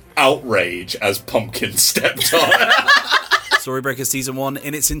says, "Outrage as pumpkin stepped on." Storybreaker Season 1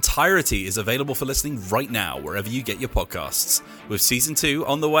 in its entirety is available for listening right now wherever you get your podcasts, with Season 2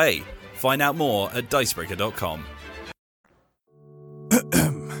 on the way. Find out more at dicebreaker.com.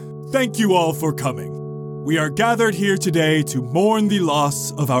 Thank you all for coming. We are gathered here today to mourn the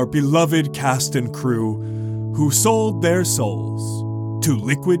loss of our beloved cast and crew who sold their souls to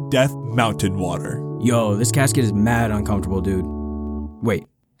liquid death mountain water. Yo, this casket is mad uncomfortable, dude. Wait,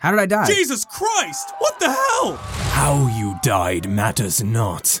 how did I die? Jesus Christ! What the hell? How you died matters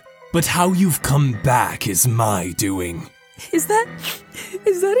not, but how you've come back is my doing. Is that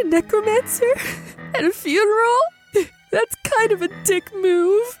a necromancer at a funeral? That's kind of a dick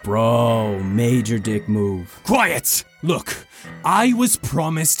move. Bro, major dick move. Quiet! Look, I was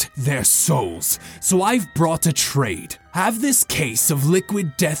promised their souls, so I've brought a trade. Have this case of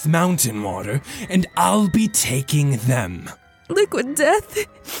liquid death mountain water, and I'll be taking them. Liquid death?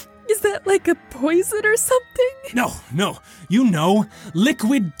 Is that like a poison or something? No, you know,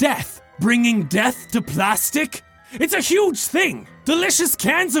 liquid death, bringing death to plastic. It's a huge thing. Delicious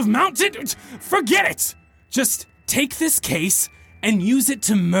cans of mountain, forget it. Just take this case and use it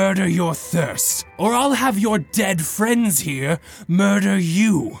to murder your thirst, or I'll have your dead friends here murder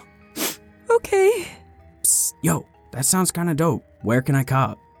you. Okay. Psst, yo, that sounds kinda dope. Where can I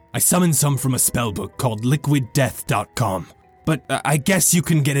cop? I summoned some from a spellbook called liquiddeath.com. But I guess you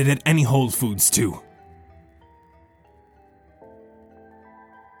can get it at any Whole Foods, too.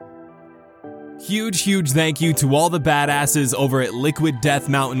 Huge thank you to all the badasses over at Liquid Death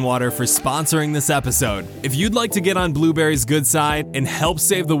Mountain Water for sponsoring this episode. If you'd like to get on Blueberry's good side and help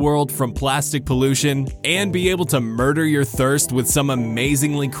save the world from plastic pollution and be able to murder your thirst with some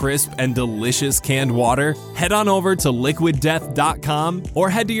amazingly crisp and delicious canned water, head on over to liquiddeath.com or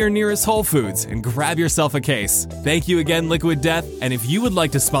head to your nearest Whole Foods and grab yourself a case. Thank you again, Liquid Death, and if you would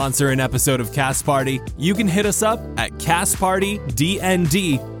like to sponsor an episode of Cast Party, you can hit us up at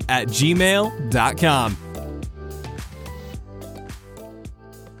castpartydnd@gmail.com.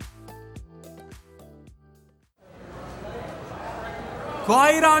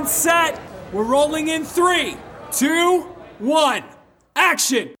 Quiet on set! We're rolling in 3, 2, 1,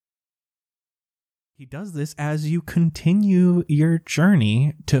 action! He does this as you continue your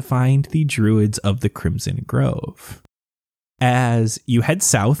journey to find the Druids of the Crimson Grove. As you head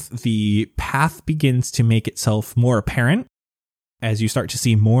south, the path begins to make itself more apparent as you start to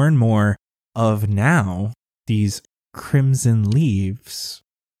see more and more of now these crimson leaves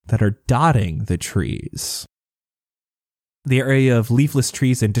that are dotting the trees. The area of leafless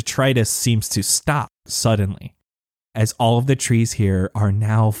trees and detritus seems to stop suddenly, as all of the trees here are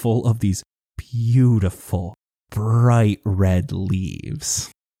now full of these beautiful, bright red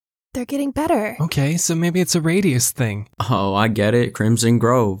leaves. They're getting better. Okay, so maybe it's a radius thing. Oh, I get it. Crimson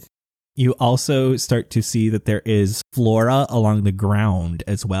Grove. You also start to see that there is flora along the ground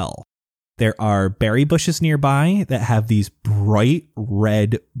as well. There are berry bushes nearby that have these bright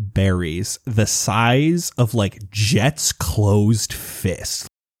red berries, the size of like Jet's closed fist.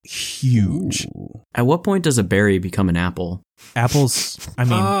 Huge. Ooh. At what point does a berry become an apple? Apples,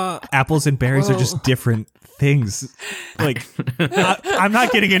 apples and berries are just different things. Like, I'm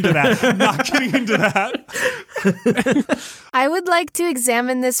not getting into that. I'm not getting into that. I would like to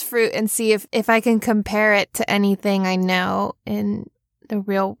examine this fruit and see if I can compare it to anything I know in the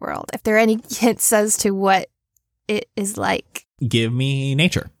real world. If there are any hints as to what it is like. Give me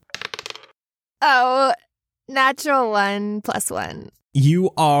nature. Oh, natural 1 + 1.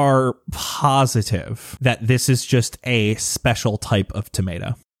 You are positive that this is just a special type of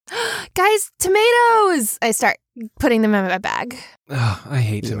tomato. Guys, tomatoes! I start putting them in my bag. Ugh, I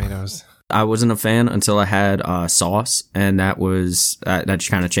hate tomatoes. I wasn't a fan until I had sauce, and that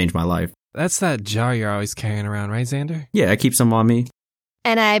just kind of changed my life. That's that jar you're always carrying around, right, Xander? Yeah, I keep some on me.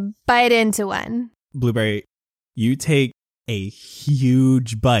 And I bite into one. Blueberry, you take a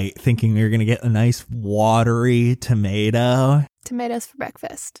huge bite thinking you're going to get a nice watery tomato. Tomatoes for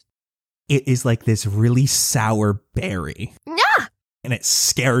breakfast. It is like this really sour berry. Yeah! And it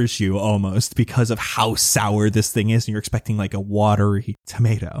scares you almost because of how sour this thing is. And you're expecting like a watery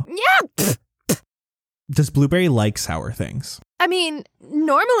tomato. Yeah! Does Blueberry like sour things? I mean,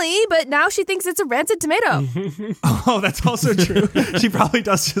 normally, but now she thinks it's a rancid tomato. Oh, that's also true. She probably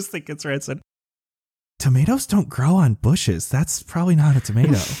does just think it's rancid. Tomatoes don't grow on bushes. That's probably not a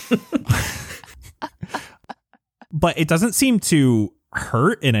tomato. But it doesn't seem to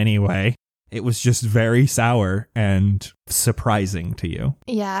hurt in any way. It was just very sour and surprising to you.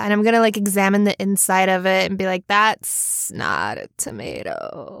 Yeah, and I'm going to like examine the inside of it and be like, that's not a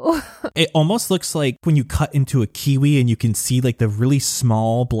tomato. It almost looks like when you cut into a kiwi and you can see like the really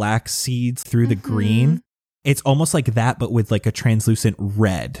small black seeds through the green. It's almost like that, but with like a translucent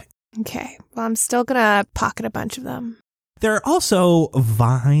red. Okay, well, I'm still going to pocket a bunch of them. There are also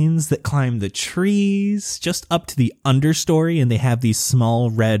vines that climb the trees just up to the understory, and they have these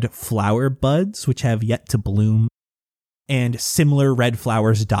small red flower buds, which have yet to bloom, and similar red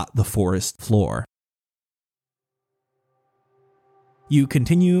flowers dot the forest floor. You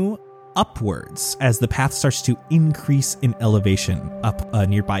continue upwards as the path starts to increase in elevation up a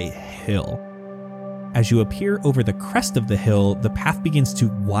nearby hill. As you appear over the crest of the hill, the path begins to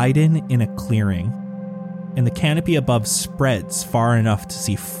widen in a clearing, and the canopy above spreads far enough to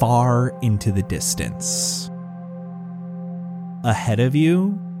see far into the distance. Ahead of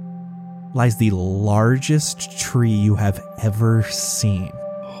you lies the largest tree you have ever seen.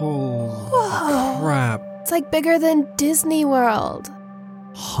 Holy crap. It's like bigger than Disney World.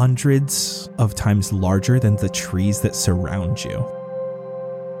 Hundreds of times larger than the trees that surround you.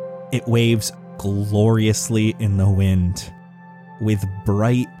 It waves gloriously in the wind with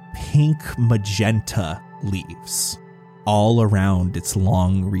bright pink magenta leaves all around its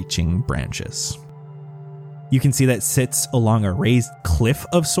long-reaching branches. You can see that it sits along a raised cliff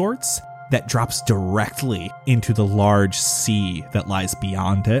of sorts that drops directly into the large sea that lies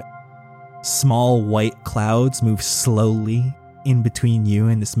beyond it. Small white clouds move slowly in between you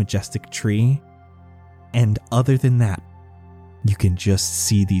and this majestic tree. And other than that, you can just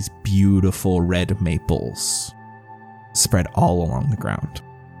see these beautiful red maples spread all along the ground.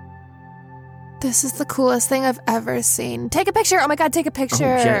 This is the coolest thing I've ever seen. Take a picture. Oh my God, take a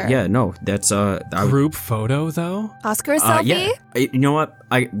picture. Oh, yeah, no, that's group photo though. Oscar selfie. Yeah. You know what?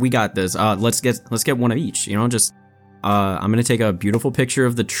 We got this. Let's get one of each. You know, just I'm gonna take a beautiful picture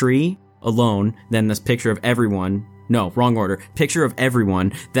of the tree alone, then this picture of everyone. No, wrong order. Picture of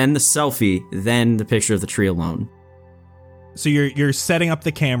everyone, then the selfie, then the picture of the tree alone. So you're setting up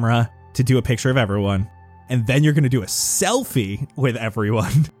the camera to do a picture of everyone, and then you're gonna do a selfie with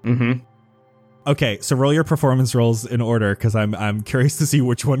everyone. Mm-hmm. Okay, so roll your performance rolls in order, because I'm curious to see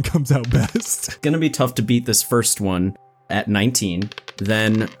which one comes out best. It's gonna be tough to beat this first one at 19,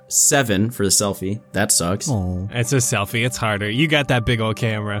 then 7 for the selfie. That sucks. Oh, It's a selfie. It's harder. You got that big old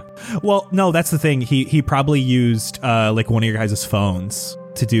camera. Well, no, that's the thing. He probably used like one of your guys' phones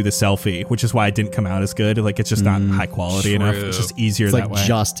to do the selfie, which is why it didn't come out as good. Like, it's just not high quality enough. It's just easier it's that like way.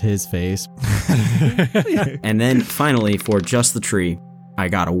 just his face. And then finally, for just the tree, I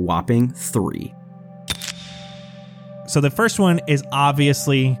got a whopping 3. So the first one is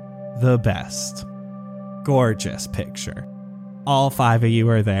obviously the best. Gorgeous picture. All 5 of you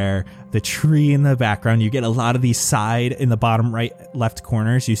are there. The tree in the background. You get a lot of these side in the bottom right, left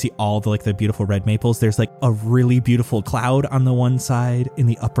corners. You see all the beautiful red maples. There's like a really beautiful cloud on the one side in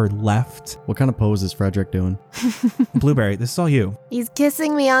the upper left. What kind of pose is Frederick doing? Blueberry, this is all you. He's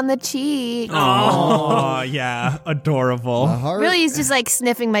kissing me on the cheek. Oh, yeah. Adorable. Really, he's just like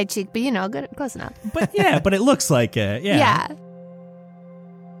sniffing my cheek, but good, close enough. But yeah, but it looks like it. Yeah. Yeah.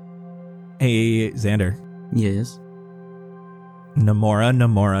 Hey, Xander. Yes.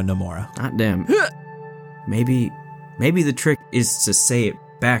 Namora. Ah, damn. Maybe the trick is to say it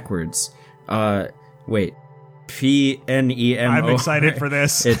backwards. Wait. P-N-E-M-O. I'm excited for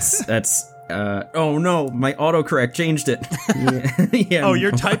this. Oh no, my autocorrect changed it. Yeah. Oh,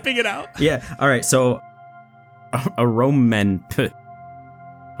 you're typing it out? Yeah. All right. So, a Roman. That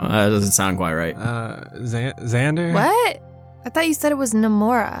doesn't sound quite right. Xander? What? I thought you said it was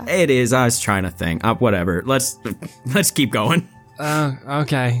Namora. It is. I was trying to think. Whatever. Let's keep going.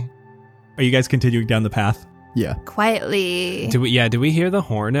 Okay. Are you guys continuing down the path? Yeah. Quietly. Do we hear the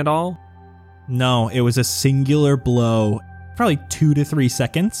horn at all? No, it was a singular blow, probably 2 to 3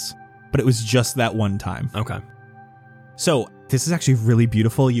 seconds, but it was just that one time. Okay. So this is actually really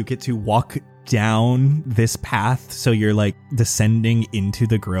beautiful. You get to walk down this path, so you're like descending into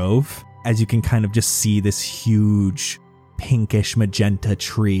the grove, as you can kind of just see this huge pinkish magenta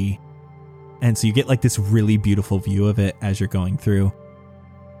tree. And so you get like this really beautiful view of it as you're going through.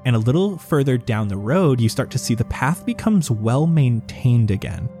 And a little further down the road, you start to see the path becomes well maintained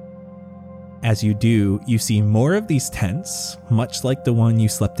again. As you do, you see more of these tents, much like the one you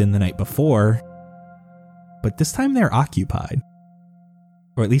slept in the night before, but this time they're occupied.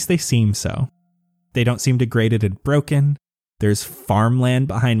 Or at least they seem so. They don't seem degraded and broken. There's farmland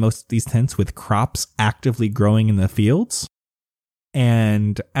behind most of these tents with crops actively growing in the fields.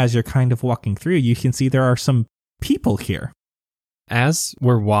 And as you're kind of walking through, you can see there are some people here. As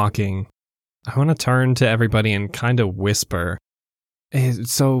we're walking, I want to turn to everybody and kind of whisper.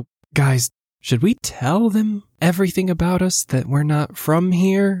 So, guys, should we tell them everything about us, that we're not from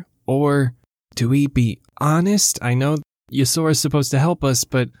here? Or do we be honest? I know Yasora's supposed to help us,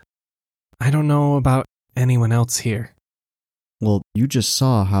 but I don't know about anyone else here. Well, you just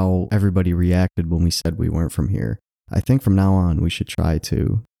saw how everybody reacted when we said we weren't from here. I think from now on, we should try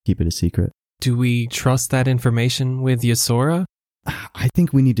to keep it a secret. Do we trust that information with Yasora? I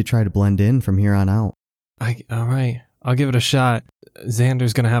think we need to try to blend in from here on out. All right. I'll give it a shot.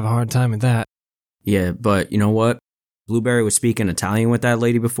 Xander's going to have a hard time with that. Yeah, but you know what? Blueberry was speaking Italian with that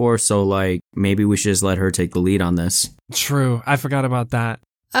lady before, so like maybe we should just let her take the lead on this. True. I forgot about that.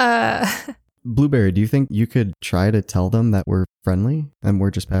 Blueberry, do you think you could try to tell them that we're friendly and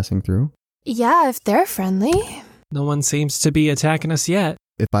we're just passing through? Yeah, if they're friendly. No one seems to be attacking us yet.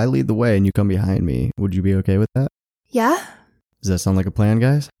 If I lead the way and you come behind me, would you be okay with that? Yeah. Does that sound like a plan,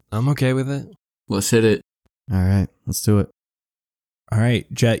 guys? I'm okay with it. Let's hit it. All right, let's do it. All right,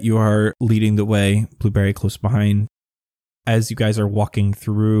 Jet, you are leading the way, Blueberry close behind. As you guys are walking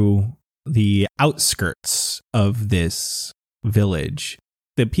through the outskirts of this village,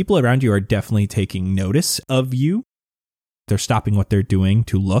 the people around you are definitely taking notice of you. They're stopping what they're doing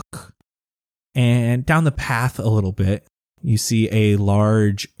to look. And down the path a little bit, you see a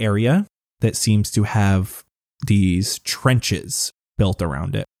large area that seems to have these trenches built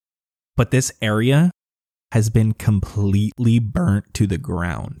around it. But this area has been completely burnt to the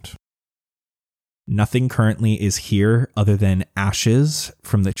ground. Nothing currently is here other than ashes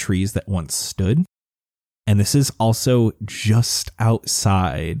from the trees that once stood. And this is also just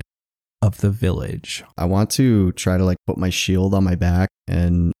outside of the village. I want to try to put my shield on my back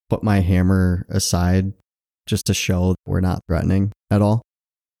and put my hammer aside just to show we're not threatening at all.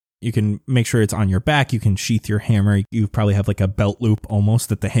 You can make sure it's on your back. You can sheath your hammer. You probably have a belt loop almost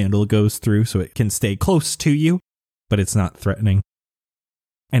that the handle goes through so it can stay close to you, but it's not threatening.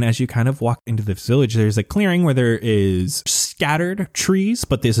 And as you kind of walk into this village, there's a clearing where there is scattered trees,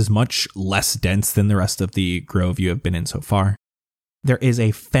 but this is much less dense than the rest of the grove you have been in so far. There is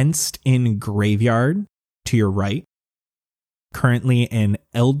a fenced-in graveyard to your right. Currently, an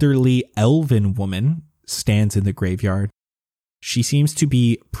elderly elven woman stands in the graveyard. She seems to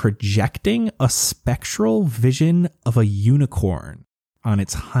be projecting a spectral vision of a unicorn on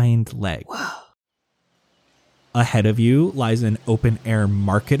its hind leg. Wow. Ahead of you lies an open-air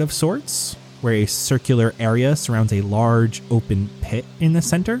market of sorts, where a circular area surrounds a large open pit in the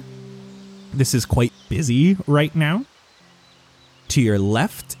center. This is quite busy right now. To your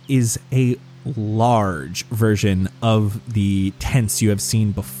left is a large version of the tents you have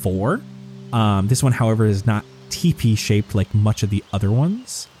seen before. This one, however, is not teepee shaped like much of the other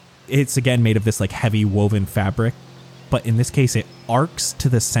ones. It's again made of this heavy woven fabric, but in this case it arcs to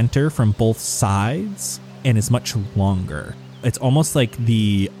the center from both sides and is much longer. It's almost like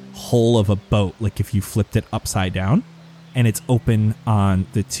the hull of a boat, like if you flipped it upside down, and it's open on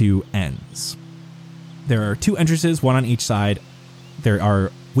the two ends. There are two entrances, one on each side. There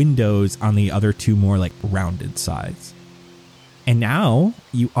are windows on the other two more rounded sides. And now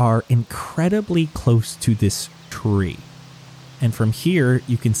you are incredibly close to this tree. And from here,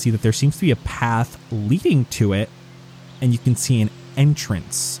 you can see that there seems to be a path leading to it, and you can see an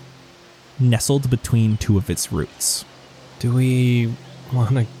entrance nestled between two of its roots. Do we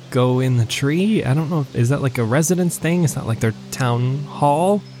want to go in the tree? I don't know. Is that a residence thing? Is that their town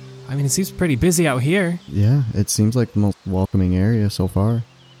hall? I mean, it seems pretty busy out here. Yeah, it seems like the most welcoming area so far.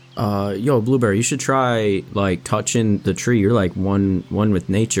 Yo, Blueberry, you should try touching the tree. You're one with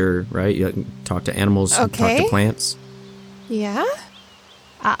nature, right? You talk to animals, Okay. talk to plants. Yeah?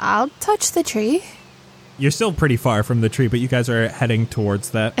 I'll touch the tree. You're still pretty far from the tree, but you guys are heading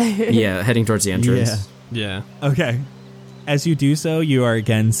towards that. Yeah, heading towards the entrance. Yeah. Okay. As you do so, you are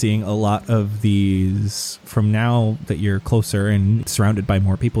again seeing a lot of these. From now that you're closer and surrounded by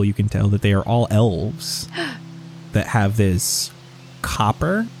more people, you can tell that they are all elves that have this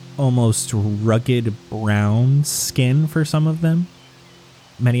copper, almost rugged brown skin for some of them.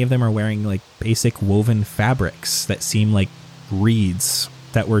 Many of them are wearing like basic woven fabrics that seem like reeds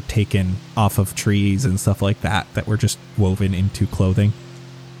that were taken off of trees and stuff like that were just woven into clothing.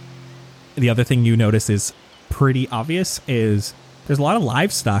 The other thing you notice is pretty obvious is there's a lot of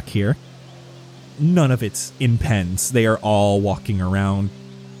livestock here. None of it's in pens. They are all walking around.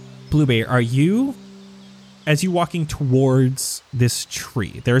 Blueberry, are you, as you walking towards this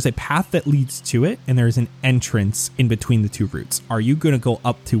tree, there is a path that leads to it, and there is an entrance in between the two roots. Are you going to go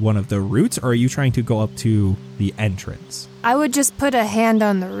up to one of the roots, or are you trying to go up to the entrance? I would just put a hand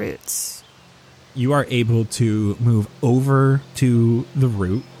on the roots. You are able to move over to the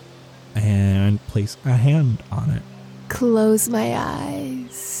root and place a hand on it. Close my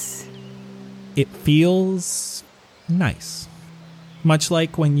eyes. It feels nice. Much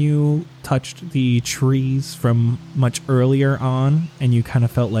like when you touched the trees from much earlier on and you kind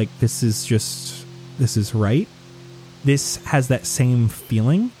of felt like this is right. This has that same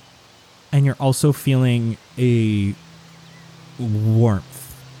feeling, and you're also feeling a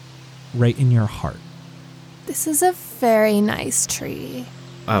warmth right in your heart. This is a very nice tree.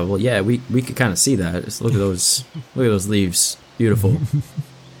 Oh, well, yeah, we could kind of see that. Just look at those leaves. Beautiful.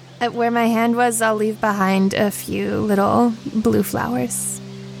 Where my hand was, I'll leave behind a few little blue flowers.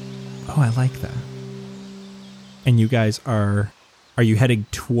 Oh, I like that. And you guys are you heading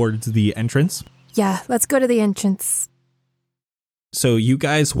towards the entrance? Yeah, let's go to the entrance. So you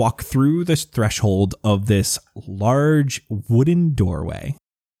guys walk through this threshold of this large wooden doorway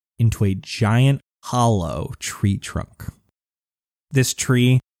into a giant hollow tree trunk. This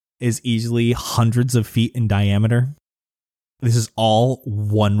tree is easily hundreds of feet in diameter. This is all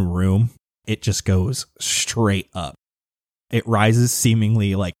one room. It just goes straight up. It rises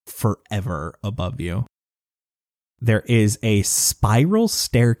seemingly like forever above you. There is a spiral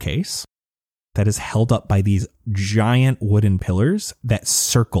staircase that is held up by these giant wooden pillars that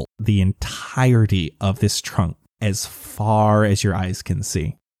circle the entirety of this trunk as far as your eyes can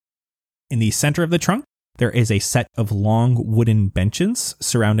see. In the center of the trunk, there is a set of long wooden benches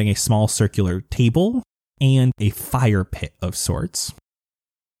surrounding a small circular table and a fire pit of sorts.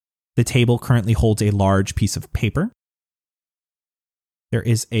 The table currently holds a large piece of paper. There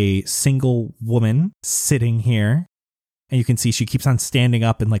is a single woman sitting here, and you can see she keeps on standing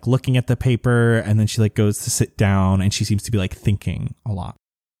up and like looking at the paper, and then she like goes to sit down, and she seems to be like thinking a lot.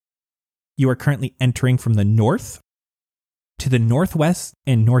 You are currently entering from the north. To the northwest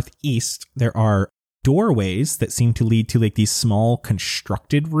and northeast, there are doorways that seem to lead to like these small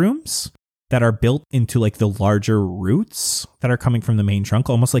constructed rooms that are built into like the larger roots that are coming from the main trunk,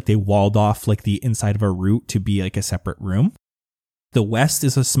 almost like they walled off like the inside of a root to be like a separate room. The west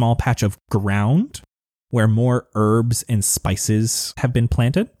is a small patch of ground where more herbs and spices have been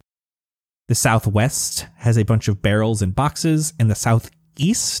planted. The southwest has a bunch of barrels and boxes, and the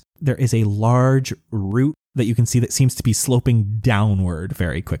southeast, there is a large root that you can see that seems to be sloping downward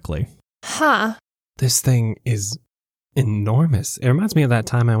very quickly. Huh. This thing is enormous. It reminds me of that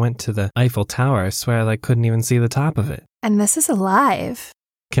time I went to the Eiffel Tower. I swear I couldn't even see the top of it. And this is alive.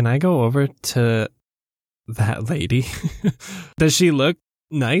 Can I go over to that lady? Does she look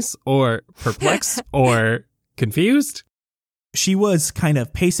nice or perplexed or confused? She was kind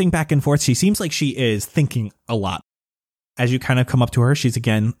of pacing back and forth. She seems like she is thinking a lot. As you kind of come up to her, she's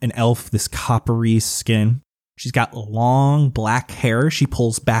again an elf, this coppery skin. She's got long black hair she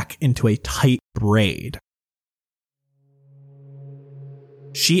pulls back into a tight braid.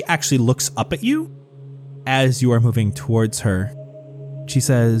 She actually looks up at you as you are moving towards her. She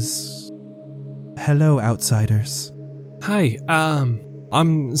says, "Hello, outsiders." Hi,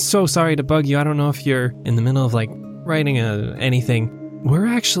 I'm so sorry to bug you. I don't know if you're in the middle of like writing anything. We're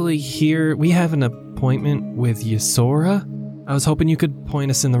actually here. We have an appointment with Ysora. I was hoping you could point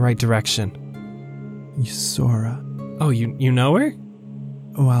us in the right direction. Ysora. Oh, you know her?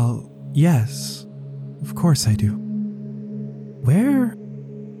 Well, yes. Of course I do. Where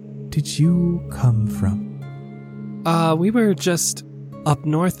did you come from? We were just up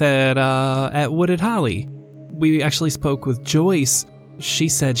north at Wooded Holly. We actually spoke with Joyce. She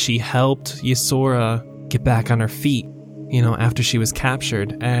said she helped Ysora get back on her feet, after she was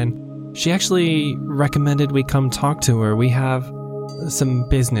captured, and she actually recommended we come talk to her. We have some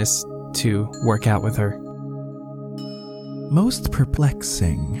business to work out with her. Most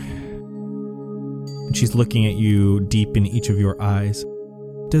perplexing. She's looking at you deep in each of your eyes.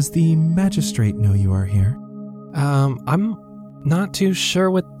 Does the magistrate know you are here? I'm not too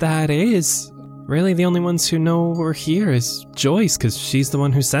sure what that is. Really, the only ones who know we're here is Joyce, because she's the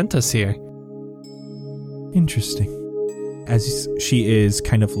one who sent us here. Interesting. As she is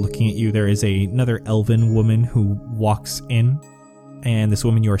kind of looking at you, there is another elven woman who walks in, and this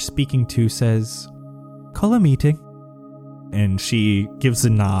woman you are speaking to says, "Call a meeting." And she gives a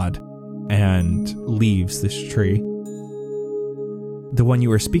nod and leaves this tree. The one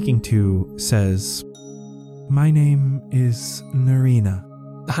you are speaking to says, "My name is Narina."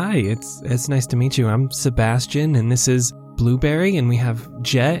 Hi, it's nice to meet you. I'm Sebastian, and this is Blueberry, and we have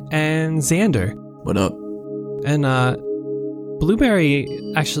Jet and Xander. What up? And,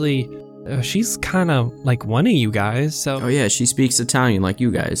 Blueberry, actually, she's kind of like one of you guys, so... Oh yeah, she speaks Italian like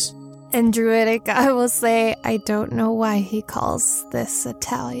you guys. In Druidic, I will say, I don't know why he calls this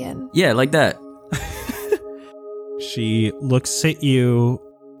Italian. Yeah, like that. She looks at you,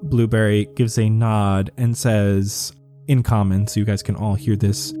 Blueberry gives a nod, and says, in common, so you guys can all hear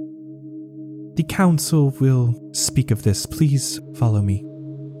this, "The council will speak of this. Please follow me.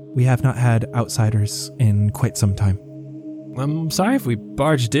 We have not had outsiders in quite some time." I'm sorry if we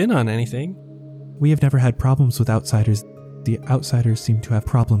barged in on anything. We have never had problems with outsiders. The outsiders seem to have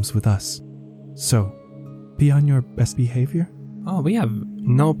problems with us. So, be on your best behavior. Oh, we have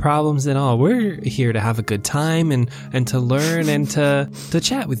no problems at all. We're here to have a good time and to learn and to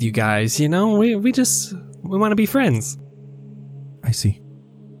chat with you guys, you know? We want to be friends. I see.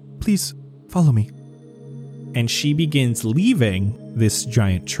 Please follow me. And she begins leaving this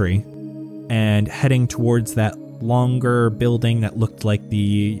giant tree and heading towards that longer building that looked like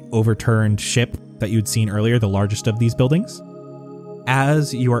the overturned ship that you'd seen earlier, the largest of these buildings.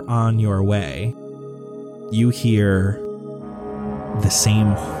 As you are on your way, you hear the same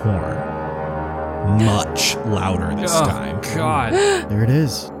horn, much louder this time. Oh, God. There it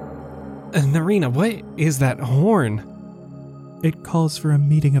is. Narina, what is that horn? It calls for a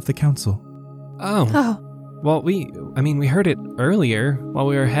meeting of the council. Oh. Well, we heard it earlier while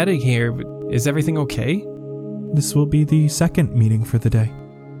we were heading here. Is everything okay? This will be the second meeting for the day.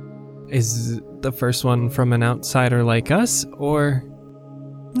 Is the first one from an outsider like us, or?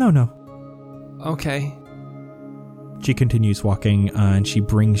 No. Okay. She continues walking, and she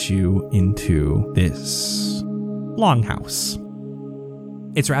brings you into this longhouse.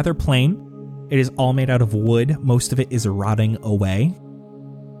 It's rather plain. It is all made out of wood. Most of it is rotting away.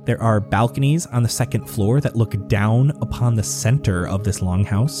 There are balconies on the second floor that look down upon the center of this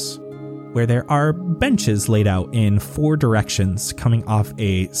longhouse, where there are benches laid out in 4 directions coming off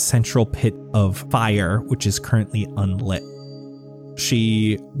a central pit of fire, which is currently unlit.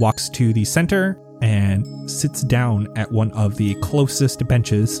 She walks to the center and sits down at one of the closest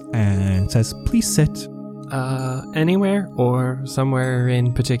benches and says, "Please sit." Anywhere or somewhere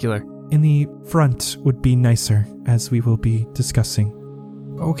in particular? In the front would be nicer, as we will be discussing.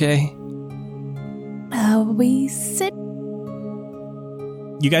 Okay. We sit.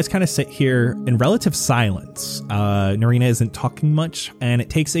 You guys kind of sit here in relative silence. Narina isn't talking much, and it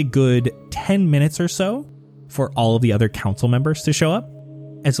takes a good 10 minutes or so for all of the other council members to show up,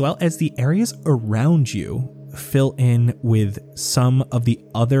 as well as the areas around you fill in with some of the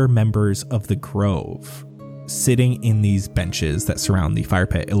other members of the Grove sitting in these benches that surround the fire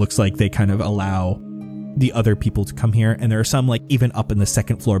pit. It looks like they kind of allow the other people to come here, and there are some like even up in the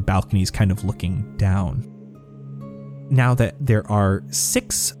second floor balconies kind of looking down. Now that there are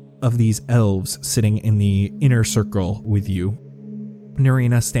 6 of these elves sitting in the inner circle with you,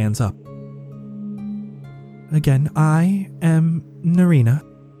 Narina stands up. "Again, I am Narina,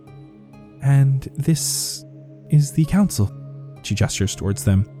 and this is the council." She gestures towards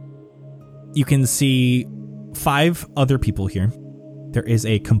them. You can see 5 other people here. There is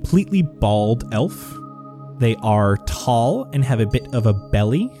a completely bald elf. They are tall and have a bit of a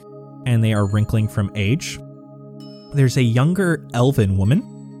belly, and they are wrinkling from age. There's a younger elven woman.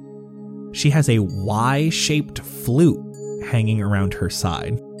 She has a Y-shaped flute hanging around her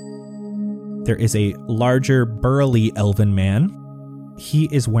side. There is a larger, burly elven man. He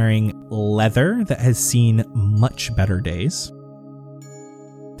is wearing leather that has seen much better days.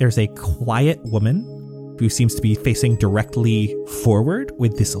 There's a quiet woman who seems to be facing directly forward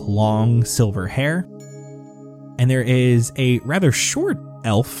with this long silver hair. And there is a rather short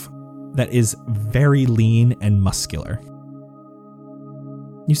elf that is very lean and muscular.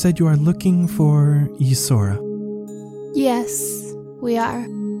 "You said you are looking for Ysora." Yes, we are.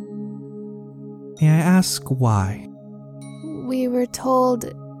 "May I ask why?" We were told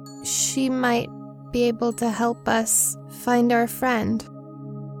she might be able to help us find our friend.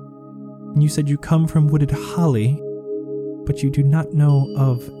 You said you come from Wooded Holly, but you do not know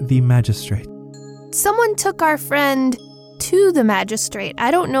of the magistrate. Someone took our friend to the magistrate.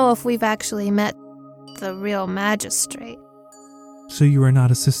 I don't know if we've actually met the real magistrate. So you are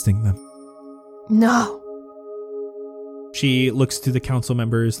not assisting them? No. She looks to the council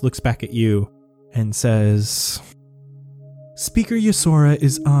members, looks back at you, and says, Speaker Yasora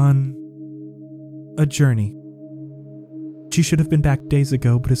is on a journey. She should have been back days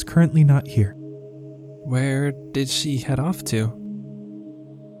ago, but is currently not here. Where did she head off to?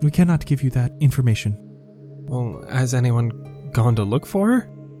 We cannot give you that information. Well, has anyone gone to look for her?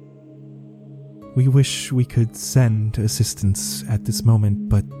 We wish we could send assistance at this moment,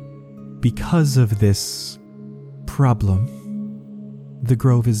 but because of this problem, the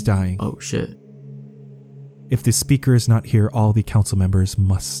grove is dying. Oh, shit. If the speaker is not here, all the council members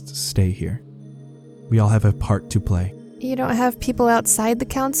must stay here. We all have a part to play. You don't have people outside the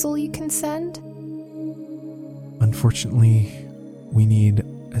council you can send? Unfortunately, we need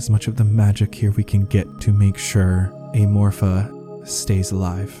as much of the magic here we can get to make sure Amorpha stays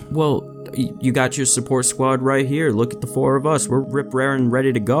alive. Well, you got your support squad right here. Look at the four of us. We're rip raring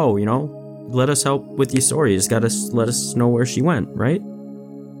ready to go, you know? Let us help with your story. You just gotta let us know where she went, right?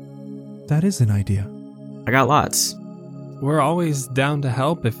 That is an idea. I got lots. We're always down to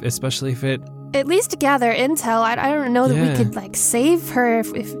help, especially if it... At least gather intel. I don't know that we could, save her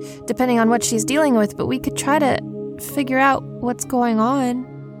if depending on what she's dealing with, but we could try to figure out what's going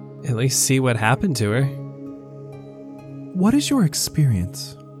on. At least see what happened to her. What is your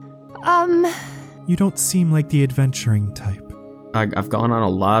experience? You don't seem like the adventuring type. I've gone on a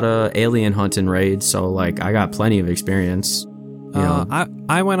lot of alien hunting raids, so, I got plenty of experience. You know.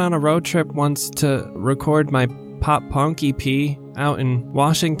 I went on a road trip once to record my pop punk EP out in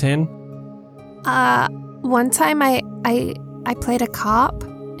Washington. One time I played a cop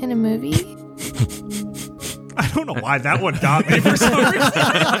in a movie. I don't know why that one got me for some reason.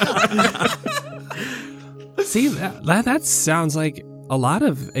 See, that sounds like a lot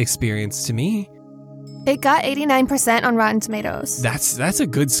of experience to me. It got 89% on Rotten Tomatoes. That's a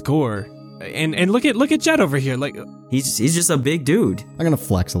good score. And look at Jet over here. He's just a big dude. I'm gonna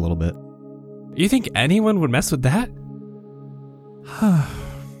flex a little bit. You think anyone would mess with that?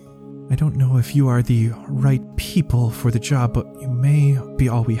 I don't know if you are the right people for the job, but you may be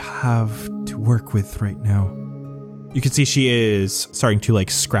all we have to work with right now. You can see she is starting to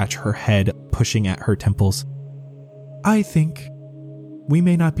scratch her head, pushing at her temples. I think we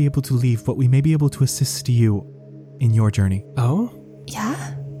may not be able to leave, but we may be able to assist you in your journey. Oh?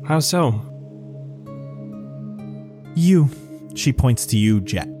 Yeah? How so? You. She points to you,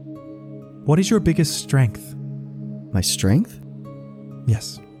 Jet. What is your biggest strength? My strength?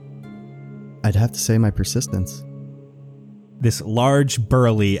 Yes. I'd have to say my persistence. This large,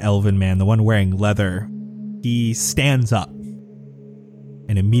 burly elven man, the one wearing leather, he stands up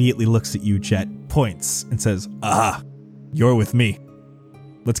and immediately looks at you, Jet, points, and says, you're with me.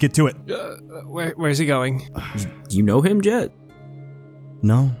 Let's get to it. Where's he going? Do you know him, Jet?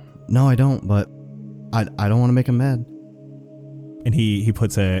 No, I don't, but I don't want to make him mad. And he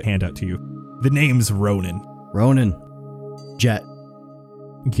puts a hand out to you. The name's Ronan. Ronan. Jet.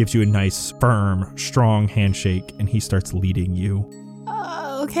 He gives you a nice, firm, strong handshake, and he starts leading you.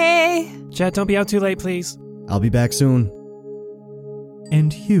 Okay. Jet, don't be out too late, please. I'll be back soon.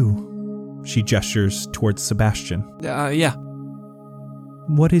 And you? She gestures towards Sebastian. Yeah.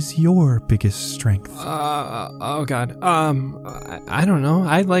 What is your biggest strength? Oh God. I don't know.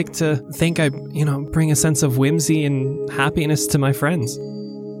 I'd like to think I, bring a sense of whimsy and happiness to my friends.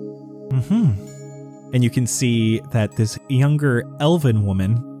 Mm-hmm. And you can see that this younger elven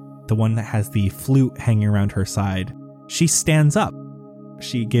woman, the one that has the flute hanging around her side, she stands up.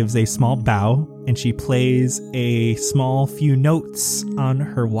 She gives a small bow and she plays a small few notes on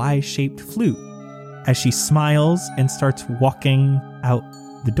her Y-shaped flute as she smiles and starts walking out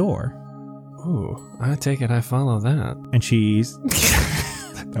the door. Oh, I take it I follow that. And she's...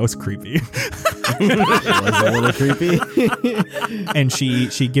 That was creepy. That was a little creepy. And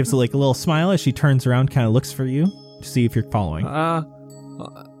she gives a little smile as she turns around, kind of looks for you to see if you're following.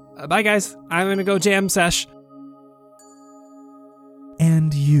 Bye guys. I'm gonna go jam sesh.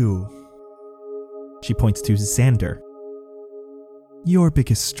 And you. She points to Xander. Your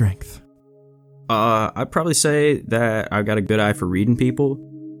biggest strength. I'd probably say that I've got a good eye for reading people.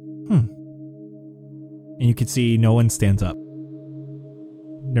 And you can see no one stands up.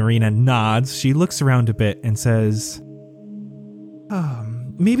 Narina nods. She looks around a bit and says,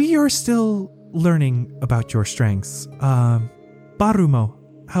 maybe you're still learning about your strengths. Barumo,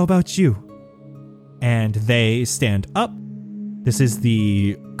 how about you? And they stand up This is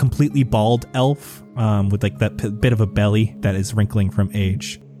the completely bald elf with like that bit of a belly that is wrinkling from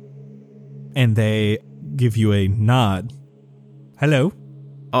age. And they give you a nod. Hello.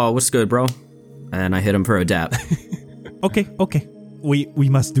 Oh, what's good, bro? And I hit him for a dap. Okay. We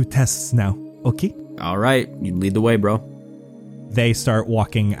must do tests now, okay? All right, you lead the way, bro. They start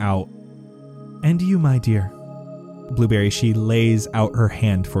walking out. And you, my dear. Blueberry, she lays out her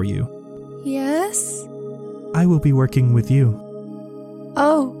hand for you. Yes? I will be working with you.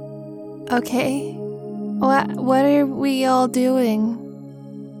 Oh, okay. What are we all doing?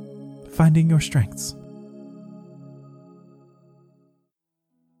 Finding your strengths.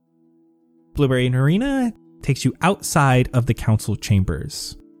 Blueberry and Narina takes you outside of the council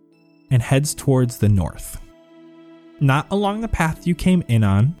chambers and heads towards the north. Not along the path you came in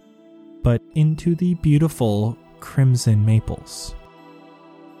on, but into the beautiful crimson maples.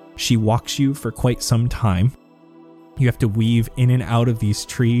 She walks you for quite some time. You have to weave in and out of these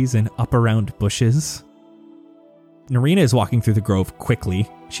trees and up around bushes. Narina is walking through the grove quickly.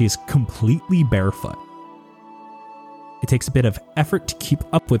 She is completely barefoot. It takes a bit of effort to keep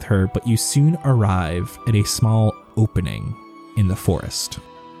up with her, but you soon arrive at a small opening in the forest.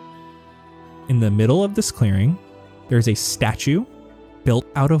 In the middle of this clearing, there's a statue built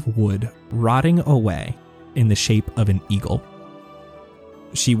out of wood, rotting away in the shape of an eagle.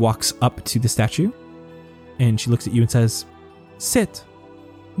 She walks up to the statue, and she looks at you and says, "Sit.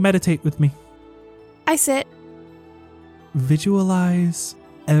 Meditate with me. I sit. Visualize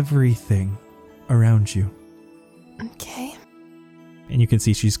everything around you." Okay. And you can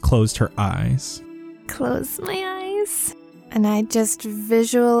see she's closed her eyes. Close my eyes. And I just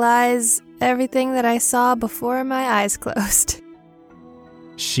visualize everything that I saw before my eyes closed.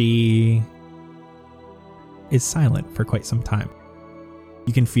 She is silent for quite some time.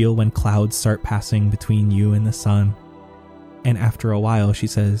 You can feel when clouds start passing between you and the sun. And after a while, she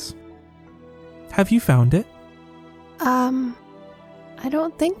says, "Have you found it?" I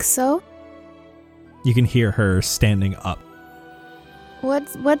don't think so. You can hear her standing up.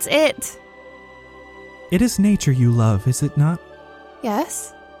 What's it? It is nature you love, is it not?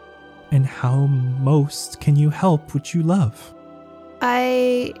 Yes? And how most can you help what you love?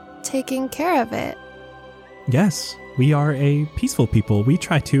 Taking care of it. Yes, we are a peaceful people. We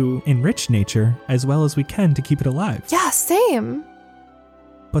try to enrich nature as well as we can to keep it alive. Yeah, same.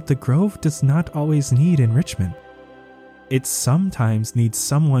 But the grove does not always need enrichment. It sometimes needs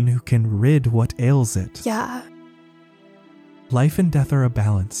someone who can rid what ails it. Yeah. Life and death are a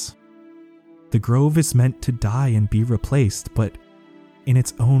balance. The grove is meant to die and be replaced, but in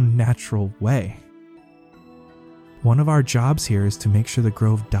its own natural way. One of our jobs here is to make sure the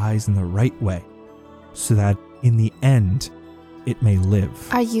grove dies in the right way, so that in the end, it may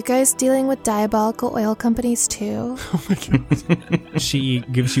live. Are you guys dealing with diabolical oil companies too? Oh my god. She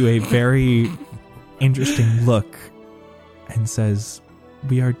gives you a very interesting look and says,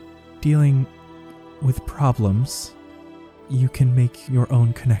 "We are dealing with problems. You can make your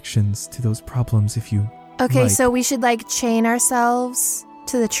own connections to those problems if you Okay, like." so we should chain ourselves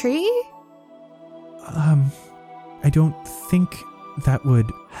to the tree? I don't think that would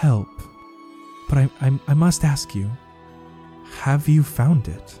help. But I must ask you, have you found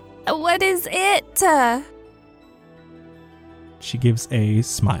it? What is it? She gives a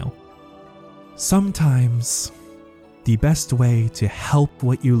smile. Sometimes the best way to help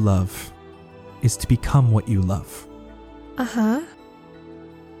what you love is to become what you love. Uh-huh.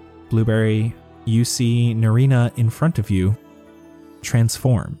 Blueberry, you see Narina in front of you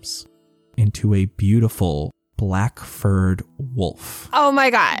transforms into a beautiful black-furred wolf. Oh my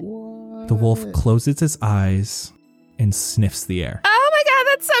god. The wolf closes its eyes and sniffs the air. Oh my god,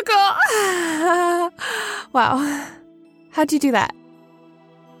 that's so cool. Wow. How'd you do that?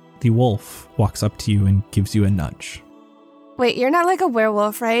 The wolf walks up to you and gives you a nudge. Wait, you're not like a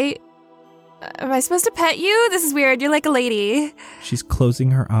werewolf, right? Am I supposed to pet you? This is weird. You're like a lady. She's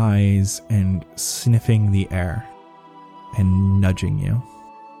closing her eyes and sniffing the air and nudging you.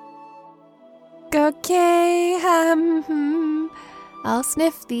 Okay, I'll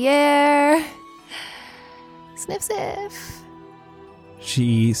sniff the air. Sniff, sniff.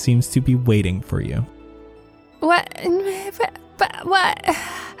 She seems to be waiting for you. What? What?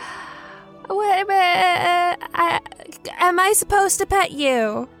 Am I supposed to pet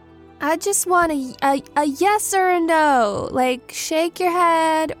you? I just want a yes or a no. Like, shake your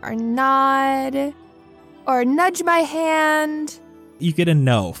head or nod or nudge my hand. You get a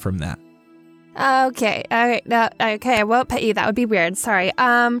no from that. Okay. No, okay, I won't pet you. That would be weird. Sorry.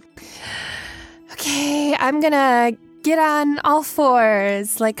 Okay, I'm gonna get on all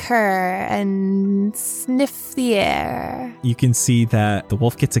fours like her and sniff the air. You can see that the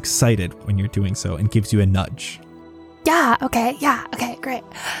wolf gets excited when you're doing so and gives you a nudge. Yeah, okay, great.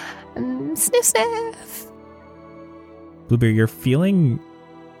 Sniff, sniff. Blueberry, you're feeling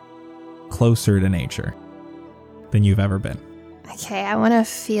closer to nature than you've ever been. Okay, I want to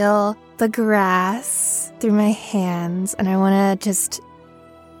feel the grass through my hands, and I want to just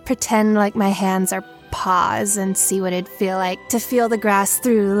pretend like my hands are paws and see what it'd feel like to feel the grass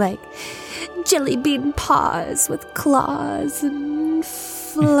through, like, jelly bean paws with claws and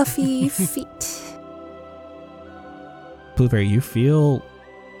fluffy feet. Blueberry, you feel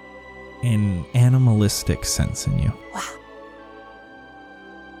an animalistic sense in you. Wow.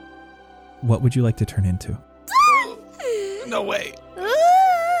 What would you like to turn into? No way.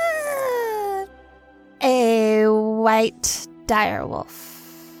 A white direwolf.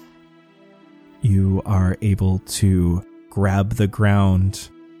 You are able to grab the ground,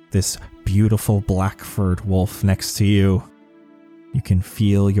 this beautiful black-furred wolf next to you. You can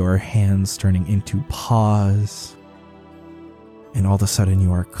feel your hands turning into paws. And all of a sudden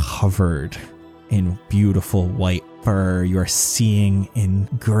you are covered in beautiful white fur. You are seeing in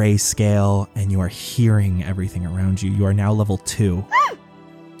grayscale and you are hearing everything around you. You are now level 2.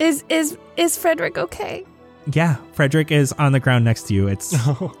 Is Frederick okay? Yeah, Frederick is on the ground next to you. It's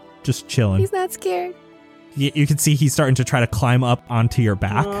just chilling. He's not scared. You can see he's starting to try to climb up onto your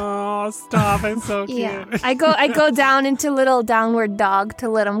back. Oh, stop. It's so cute. Yeah. I go down into little downward dog to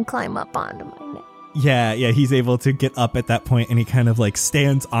let him climb up onto my neck. Yeah, he's able to get up at that point and he kind of like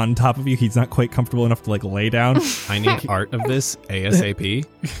stands on top of you. He's not quite comfortable enough to like lay down. I need art of this ASAP.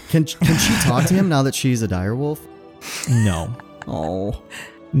 Can she talk to him now that she's a direwolf? No. Oh.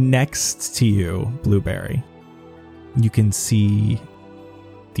 Next to you, Blueberry, you can see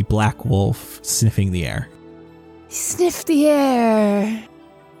the black wolf sniffing the air. Sniff the air.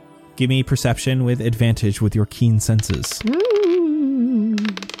 Give me perception with advantage with your keen senses.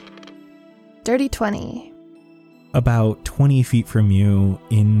 Dirty 20. About 20 feet from you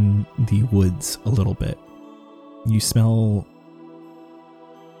in the woods a little bit, you smell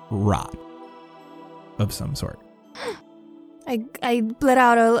rot of some sort. I let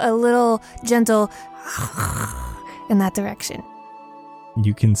out a little gentle in that direction.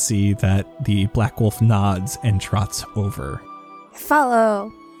 You can see that the black wolf nods and trots over.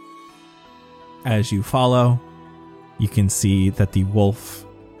 Follow. As you follow, you can see that the wolf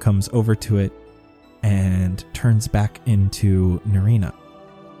comes over to it and turns back into Narina.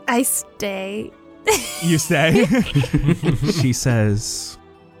 I stay. You stay? She says,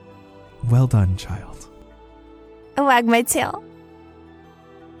 "Well done, child." I wag my tail.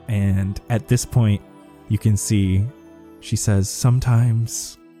 And at this point, you can see, she says,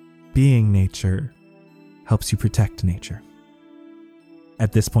 sometimes being nature helps you protect nature.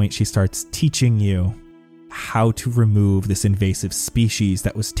 At this point, she starts teaching you how to remove this invasive species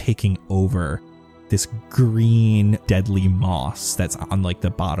that was taking over this green, deadly moss that's on like the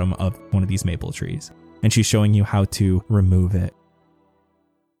bottom of one of these maple trees. And she's showing you how to remove it.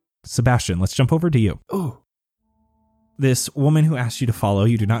 Sebastian, let's jump over to you. Oh. This woman who asked you to follow,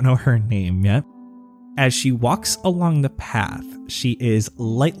 you do not know her name yet. As she walks along the path, she is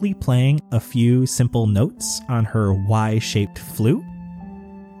lightly playing a few simple notes on her Y-shaped flute.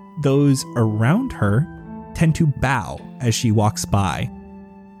 Those around her tend to bow as she walks by,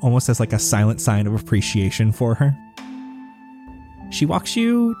 almost as like a silent sign of appreciation for her. She walks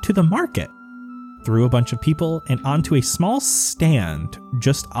you to the market, through a bunch of people, and onto a small stand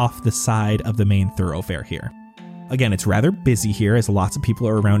just off the side of the main thoroughfare here. Again, it's rather busy here as lots of people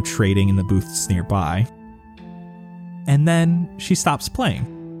are around trading in the booths nearby. And then she stops playing.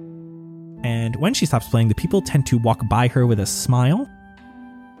 And when she stops playing, the people tend to walk by her with a smile,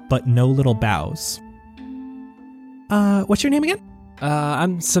 but no little bows. What's your name again?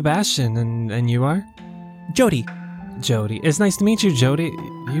 I'm Sebastian, and you are? Jody. Jody. It's nice to meet you, Jody.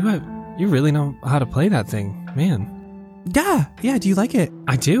 You really know how to play that thing, man. Yeah, do you like it?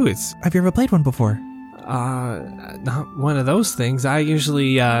 I do. Have you ever played one before? Not one of those things. I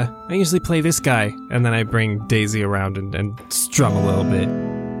usually play this guy, and then I bring Daisy around and strum a little bit.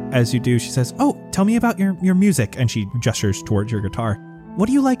 As you do, she says, "Oh, tell me about your music," and she gestures towards your guitar. What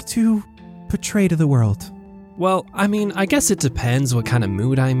do you like to portray to the world? Well, I mean, I guess it depends what kind of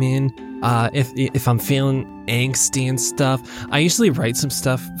mood I'm in. If I'm feeling angsty and stuff, I usually write some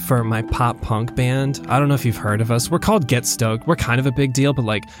stuff for my pop punk band. I don't know if you've heard of us. We're called Get Stoked. We're kind of a big deal, but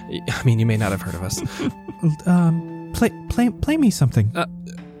like, I mean, you may not have heard of us. Play me something.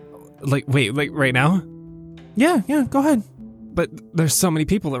 Like right now? Yeah, go ahead. But there's so many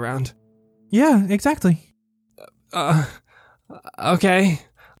people around. Yeah, exactly. Okay.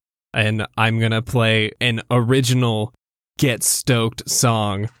 And I'm gonna play an original Get Stoked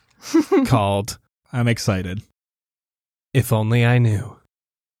song called I'm excited. If Only I Knew.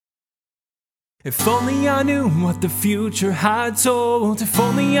 If only I knew what the future had told. If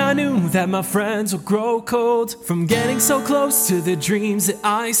only I knew that my friends will grow cold from getting so close to the dreams that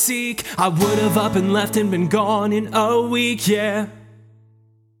I seek. I would have up and left and been gone in a week, yeah.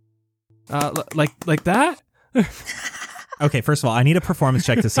 Like that? Okay, first of all, I need a performance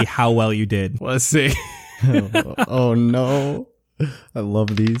check to see how well you did. Let's see. Oh no. I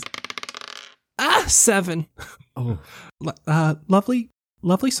love these. 7. Oh. Lovely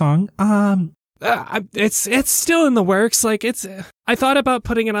song. It's still in the works. Like I thought about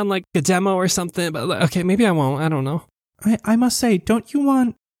putting it on like a demo or something, but okay, maybe I won't. I don't know. I must say, don't you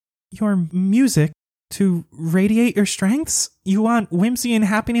want your music to radiate your strengths? You want whimsy and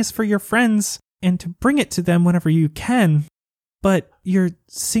happiness for your friends and to bring it to them whenever you can, but you're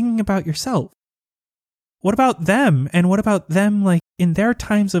singing about yourself. What about them? And what about them like in their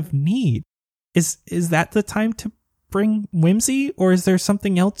times of need? Is that the time to bring whimsy, or is there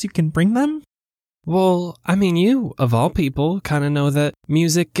something else you can bring them? Well, I mean, you, of all people, kind of know that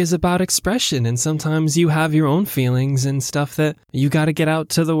music is about expression, and sometimes you have your own feelings and stuff that you got to get out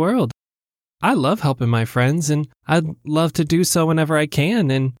to the world. I love helping my friends, and I'd love to do so whenever I can,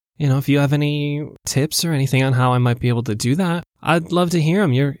 and, you know, if you have any tips or anything on how I might be able to do that, I'd love to hear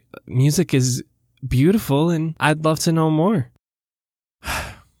them. Your music is beautiful, and I'd love to know more.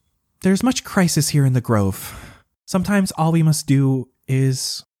 There's much crisis here in the Grove. Sometimes all we must do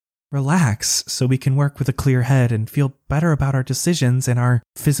is relax so we can work with a clear head and feel better about our decisions and our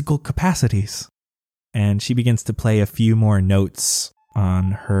physical capacities. And she begins to play a few more notes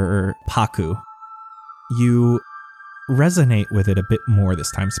on her paku. You resonate with it a bit more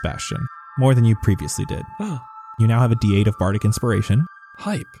this time, Sebastian. More than you previously did. You now have a D8 of Bardic Inspiration.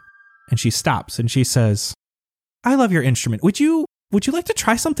 Hype. And she stops and she says, I love your instrument. Would you like to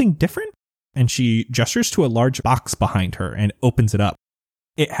try something different? And she gestures to a large box behind her and opens it up.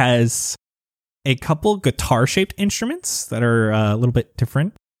 It has a couple guitar-shaped instruments that are a little bit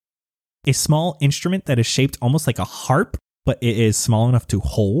different. A small instrument that is shaped almost like a harp, but it is small enough to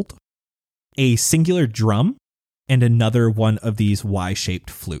hold. A singular drum, and another one of these Y-shaped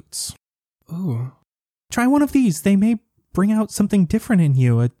flutes. Ooh. Try one of these. They may bring out something different in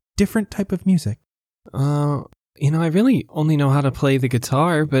you, a different type of music. You know, I really only know how to play the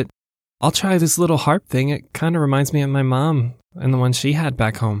guitar, but I'll try this little harp thing. It kind of reminds me of my mom and the one she had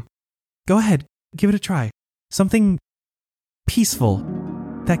back home. Go ahead. Give it a try. Something peaceful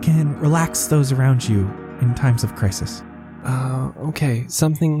that can relax those around you in times of crisis. Okay.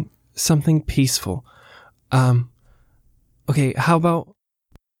 Something peaceful. Okay, how about...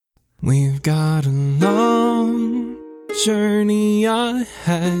 We've got a long journey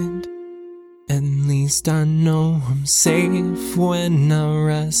ahead. At least I know I'm safe when I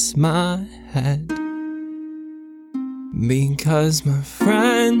rest my head. Because my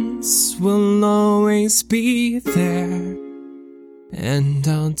friends will always be there. And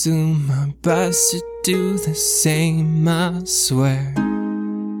I'll do my best to do the same, I swear.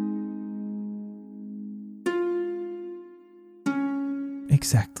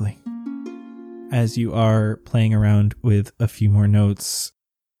 Exactly. As you are playing around with a few more notes,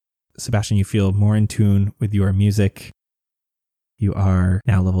 Sebastian, you feel more in tune with your music. You are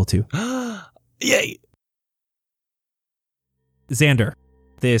now level 2. Yay! Xander,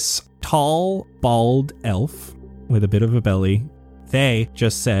 this tall, bald elf with a bit of a belly, they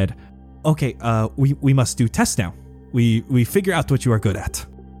just said, okay, we must do tests now. We figure out what you are good at.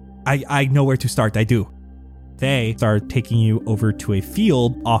 I know where to start, I do. They start taking you over to a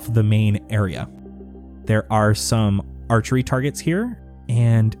field off the main area. There are some archery targets here,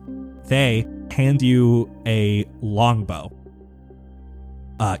 and they hand you a longbow.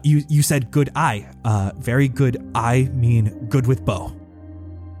 You said good eye. Very good eye mean good with bow.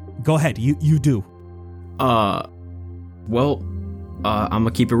 Go ahead, you do. Well, I'm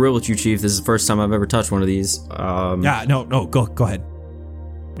gonna keep it real with you, Chief. This is the first time I've ever touched one of these. Yeah, no, go ahead.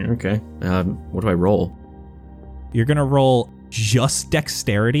 Okay. What do I roll? You're gonna roll just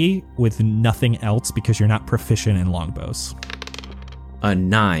dexterity with nothing else because you're not proficient in longbows. A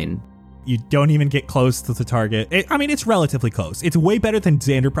 9. You don't even get close to the target. It's relatively close. It's way better than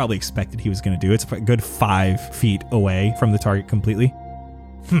Xander probably expected he was going to do. It's a good 5 feet away from the target completely.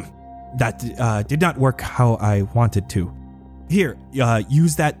 That did not work how I wanted to. Here,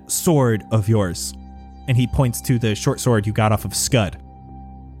 use that sword of yours. And he points to the short sword you got off of Scud.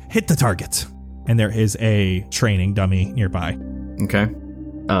 Hit the target. And there is a training dummy nearby. Okay.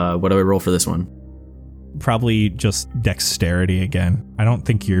 What do I roll for this one? Probably just dexterity again. I don't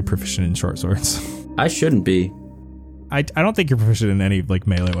think you're proficient in short swords. I shouldn't be. I don't think you're proficient in any like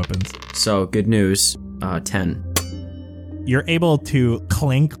melee weapons. So good news. 10. You're able to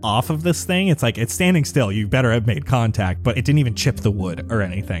clink off of this thing. It's like it's standing still. You better have made contact, but it didn't even chip the wood or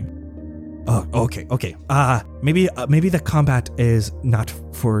anything. Oh, okay. Maybe the combat is not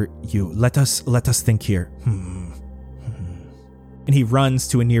for you. Let us think here. And he runs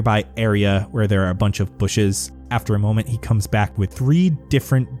to a nearby area where there are a bunch of bushes. After a moment, he comes back with 3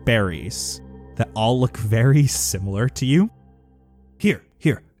 different berries that all look very similar to you. Here.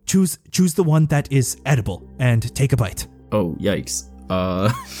 Choose the one that is edible and take a bite. Oh, yikes.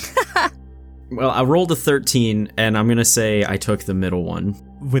 Well, I rolled a 13, and I'm going to say I took the middle one.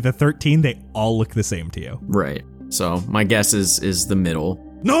 With a 13, they all look the same to you. Right. So my guess is the middle.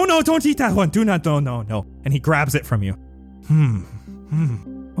 No, don't eat that one. Do not, no. And he grabs it from you.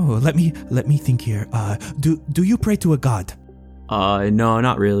 Oh, let me think here. Do you pray to a god? No,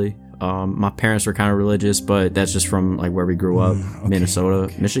 not really. My parents were kind of religious, but that's just from like where we grew up, okay, Minnesota,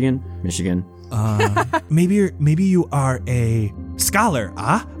 okay. Michigan. Maybe you are a scholar.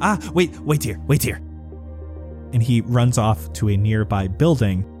 Wait here. And he runs off to a nearby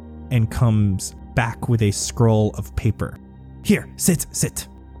building and comes back with a scroll of paper. Here, sit.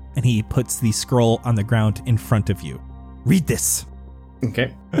 And he puts the scroll on the ground in front of you. Read this.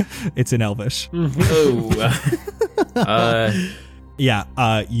 Okay. It's in Elvish. Yeah,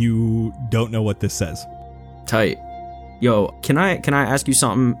 you don't know what this says. Tight. Yo, can I ask you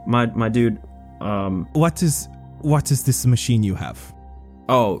something, my dude? What is this machine you have?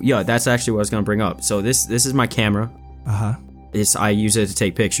 Oh, yeah, that's actually what I was gonna bring up. So this is my camera. I use it to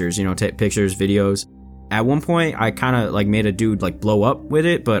take pictures, take pictures, videos. At one point, I kind of like made a dude like blow up with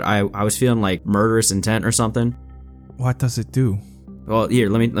it, but I was feeling like murderous intent or something. What does it do? Well, here,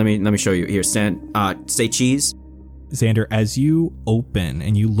 let me show you. Here, say cheese. Xander, as you open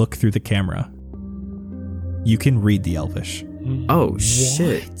and you look through the camera, you can read the Elvish. Oh,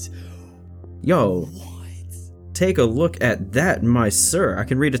 shit. Yo. Take a look at that, my sir. I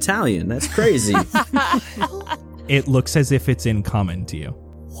can read Italian. That's crazy. It looks as if it's in common to you.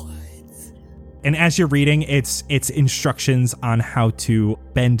 And as you're reading, it's instructions on how to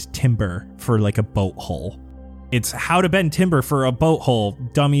bend timber for like a boat hull. It's how to bend timber for a boat hull,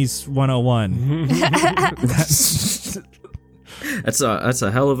 Dummies 101. That's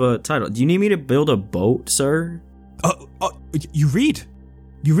a hell of a title. Do you need me to build a boat, sir? You read.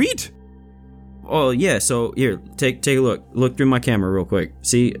 Oh yeah. So here, take a look. Look through my camera real quick.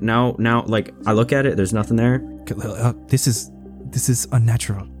 See now, like I look at it. There's nothing there. This is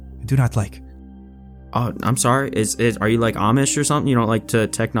unnatural. I do not like. Oh, I'm sorry. Are you like Amish or something? You don't like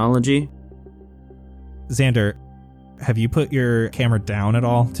technology? Xander, have you put your camera down at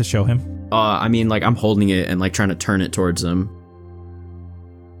all to show him? I mean, like I'm holding it and like trying to turn it towards him.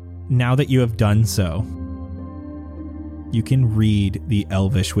 Now that you have done so, you can read the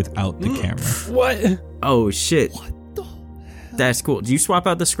Elvish without the camera. What? Oh shit! What the? That's cool. Do you swap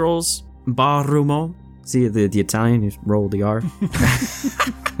out the scrolls? Barumo. See the Italian? You roll the R.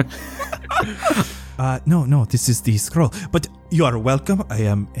 No. This is the scroll. But you are welcome. I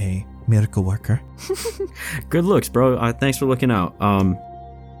am a miracle worker. Good looks, bro. Thanks for looking out.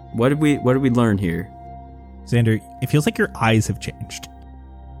 What did we learn here? Xander, it feels like your eyes have changed.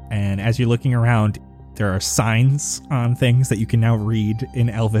 And as you're looking around, there are signs on things that you can now read in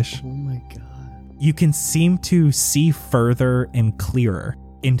Elvish. Oh my god. You can seem to see further and clearer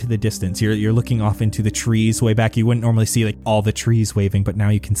into the distance. You're looking off into the trees way back. You wouldn't normally see like all the trees waving, but now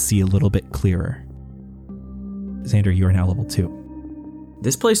you can see a little bit clearer. Xander, you are now level 2.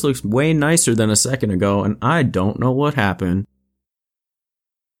 This place looks way nicer than a second ago, and I don't know what happened.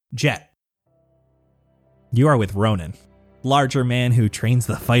 Jet, you are with Ronan, larger man who trains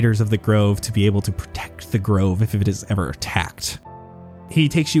the fighters of the Grove to be able to protect the Grove if it is ever attacked. He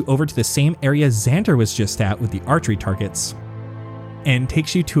takes you over to the same area Xander was just at with the archery targets, and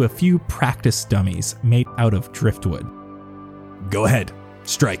takes you to a few practice dummies made out of driftwood. Go ahead,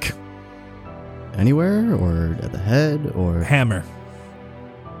 strike. Anywhere, or at the head, or... Hammer,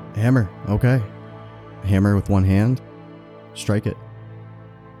 okay. Hammer with one hand. Strike it.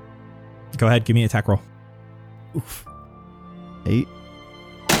 Go ahead, give me an attack roll. Oof. 8.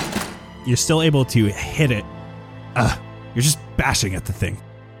 You're still able to hit it. You're just bashing at the thing.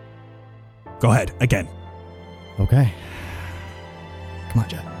 Go ahead, again. Okay. Come on,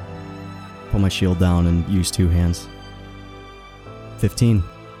 Jet. Pull my shield down and use 2 hands. 15.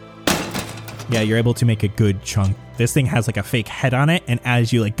 Yeah, you're able to make a good chunk. This thing has like a fake head on it, and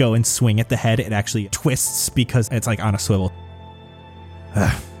as you like go and swing at the head, it actually twists because it's like on a swivel.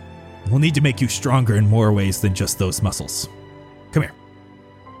 We'll need to make you stronger in more ways than just those muscles. Come here.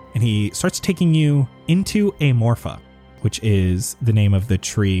 And he starts taking you into Amorpha, which is the name of the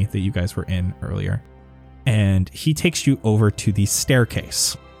tree that you guys were in earlier. And he takes you over to the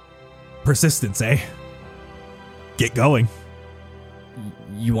staircase. Persistence, eh? Get going.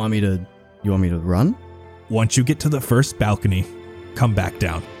 You want me to run? Once you get to the first balcony, come back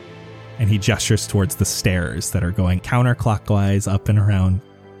down. And he gestures towards the stairs that are going counterclockwise up and around.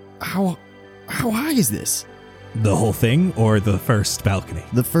 How high is this? The whole thing or the first balcony?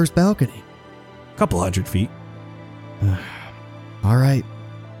 The first balcony. Couple 100 feet. All right.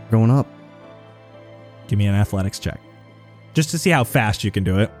 Going up. Give me an athletics check. Just to see how fast you can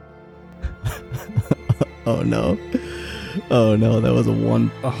do it. Oh no, that was a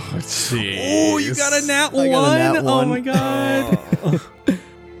 1. Oh, jeez. Oh, you got a nat 1? Oh my god.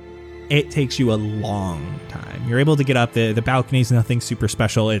 It takes you a long time. You're able to get up. The balcony's nothing super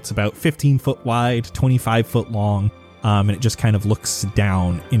special. It's about 15 foot wide, 25 foot long, and it just kind of looks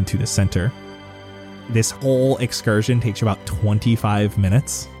down into the center. This whole excursion takes you about 25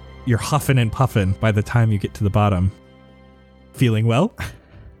 minutes. You're huffing and puffing by the time you get to the bottom. Feeling well?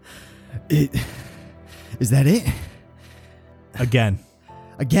 Is that it? Again.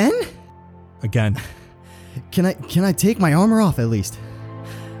 Again? Again. Can I take my armor off at least?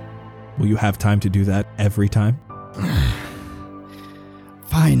 Will you have time to do that every time?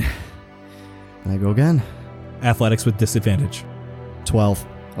 Fine. Can I go again? Athletics with disadvantage. 12.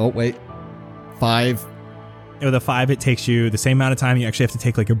 Oh, wait. 5. With a 5, it takes you the same amount of time. You actually have to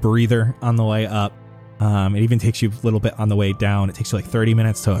take like a breather on the way up. It even takes you a little bit on the way down. It takes you like 30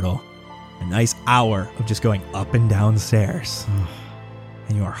 minutes total. A nice hour of just going up and down stairs.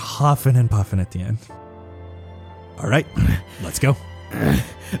 And you are huffing and puffing at the end. All right, let's go.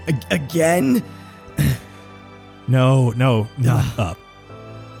 Again? No, not up.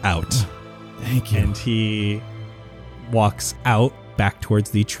 Out. Thank you. And he walks out back towards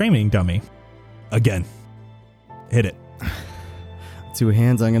the training dummy. Again. Hit it. 2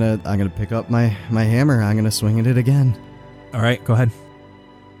 hands, I'm gonna pick up my hammer. I'm gonna swing at it again. All right, go ahead.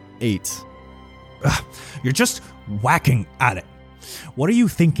 8. You're just whacking at it. What are you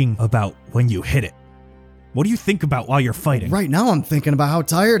thinking about when you hit it? What do you think about while you're fighting? Right now I'm thinking about how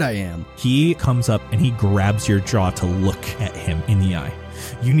tired I am. He comes up and he grabs your jaw to look at him in the eye.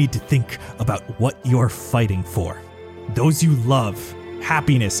 You need to think about what you're fighting for. Those you love,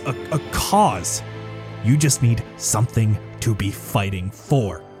 happiness, a cause. You just need something to be fighting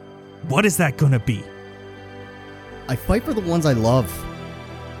for. What is that gonna be? I fight for the ones I love.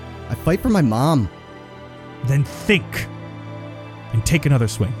 I fight for my mom. Then think. And take another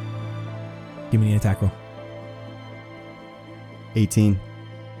swing. Give me an attack roll. 18.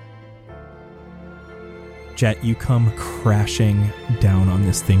 Jet, you come crashing down on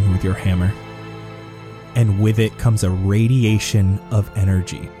this thing with your hammer. And with it comes a radiation of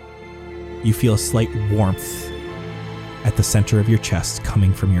energy. You feel a slight warmth at the center of your chest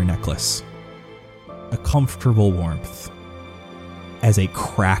coming from your necklace. A comfortable warmth. As a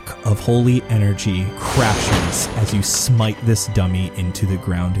crack of holy energy crashes as you smite this dummy into the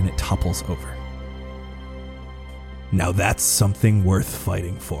ground and it topples over. Now that's something worth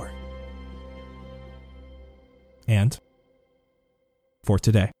fighting for. And for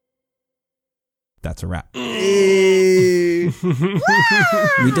today, that's a wrap. We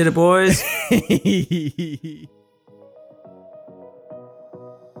did it, boys.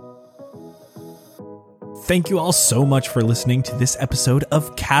 Thank you all so much for listening to this episode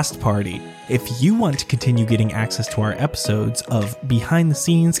of Cast Party. If you want to continue getting access to our episodes of Behind the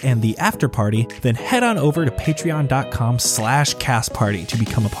Scenes and the After Party, then head on over to patreon.com/castparty to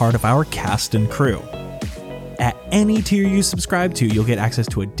become a part of our cast and crew. At any tier you subscribe to, you'll get access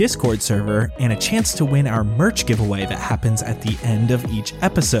to a Discord server and a chance to win our merch giveaway that happens at the end of each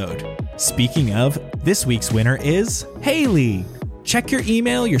episode. Speaking of, this week's winner is Haley. Check your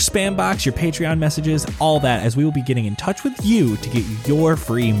email, your spam box, your Patreon messages, all that, as we will be getting in touch with you to get you your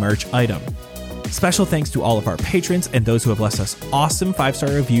free merch item. Special thanks to all of our patrons and those who have left us awesome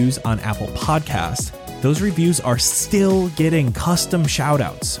 5-star reviews on Apple Podcasts. Those reviews are still getting custom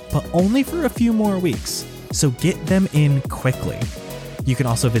shoutouts, but only for a few more weeks, so get them in quickly. You can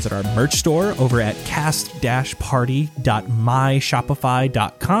also visit our merch store over at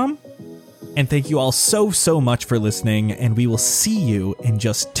cast-party.myshopify.com. And thank you all so much for listening, and we will see you in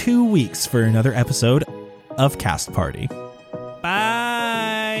just 2 weeks for another episode of Cast Party.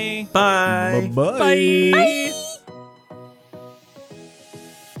 Bye! Bye. Bye-bye. Bye!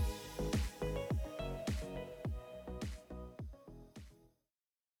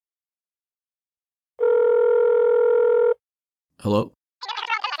 Hello?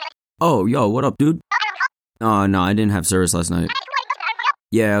 Oh, yo, what up, dude? Oh, no, I didn't have service last night.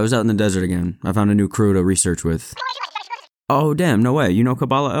 Yeah, I was out in the desert again. I found a new crew to research with. Oh, damn, no way. You know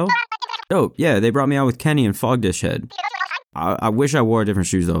Kabbalah L? Dope, yeah, they brought me out with Kenny and Fogdish Head. I wish I wore different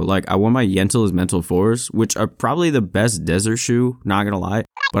shoes, though. Like, I wore my Yentl Mental 4s, which are probably the best desert shoe, not gonna lie.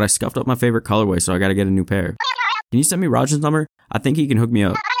 But I scuffed up my favorite colorway, so I gotta get a new pair. Can you send me Roger's number? I think he can hook me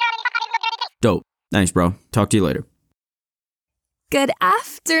up. Dope. Thanks, bro. Talk to you later. Good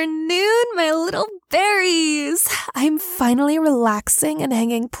afternoon, my little berries. I'm finally relaxing and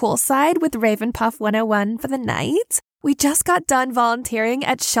hanging poolside with Ravenpuff 101 for the night. We just got done volunteering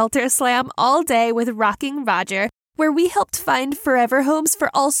at Shelter Slam all day with Rocking Roger, where we helped find forever homes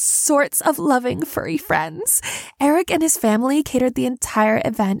for all sorts of loving furry friends. Eric and his family catered the entire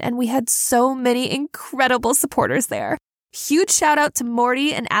event, and we had so many incredible supporters there. Huge shout out to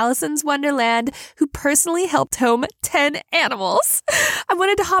Morty and Allison's Wonderland, who personally helped home 10 animals. I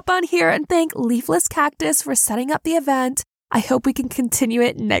wanted to hop on here and thank Leafless Cactus for setting up the event. I hope we can continue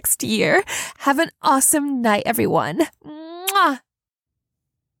it next year. Have an awesome night, everyone. Mwah!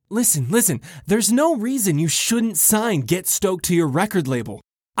 Listen, there's no reason you shouldn't sign Get Stoked to your record label.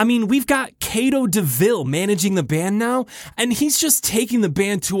 I mean, we've got Cato DeVille managing the band now, and he's just taking the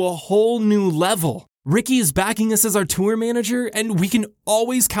band to a whole new level. Ricky is backing us as our tour manager, and we can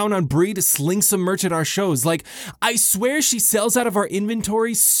always count on Bree to sling some merch at our shows. Like, I swear she sells out of our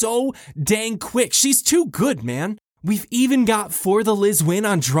inventory so dang quick. She's too good, man. We've even got For the Liz Win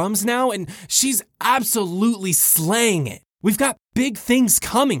on drums now, and she's absolutely slaying it. We've got big things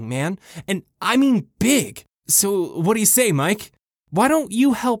coming, man. And I mean big. So what do you say, Mike? Why don't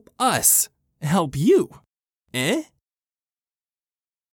you help us help you? Eh?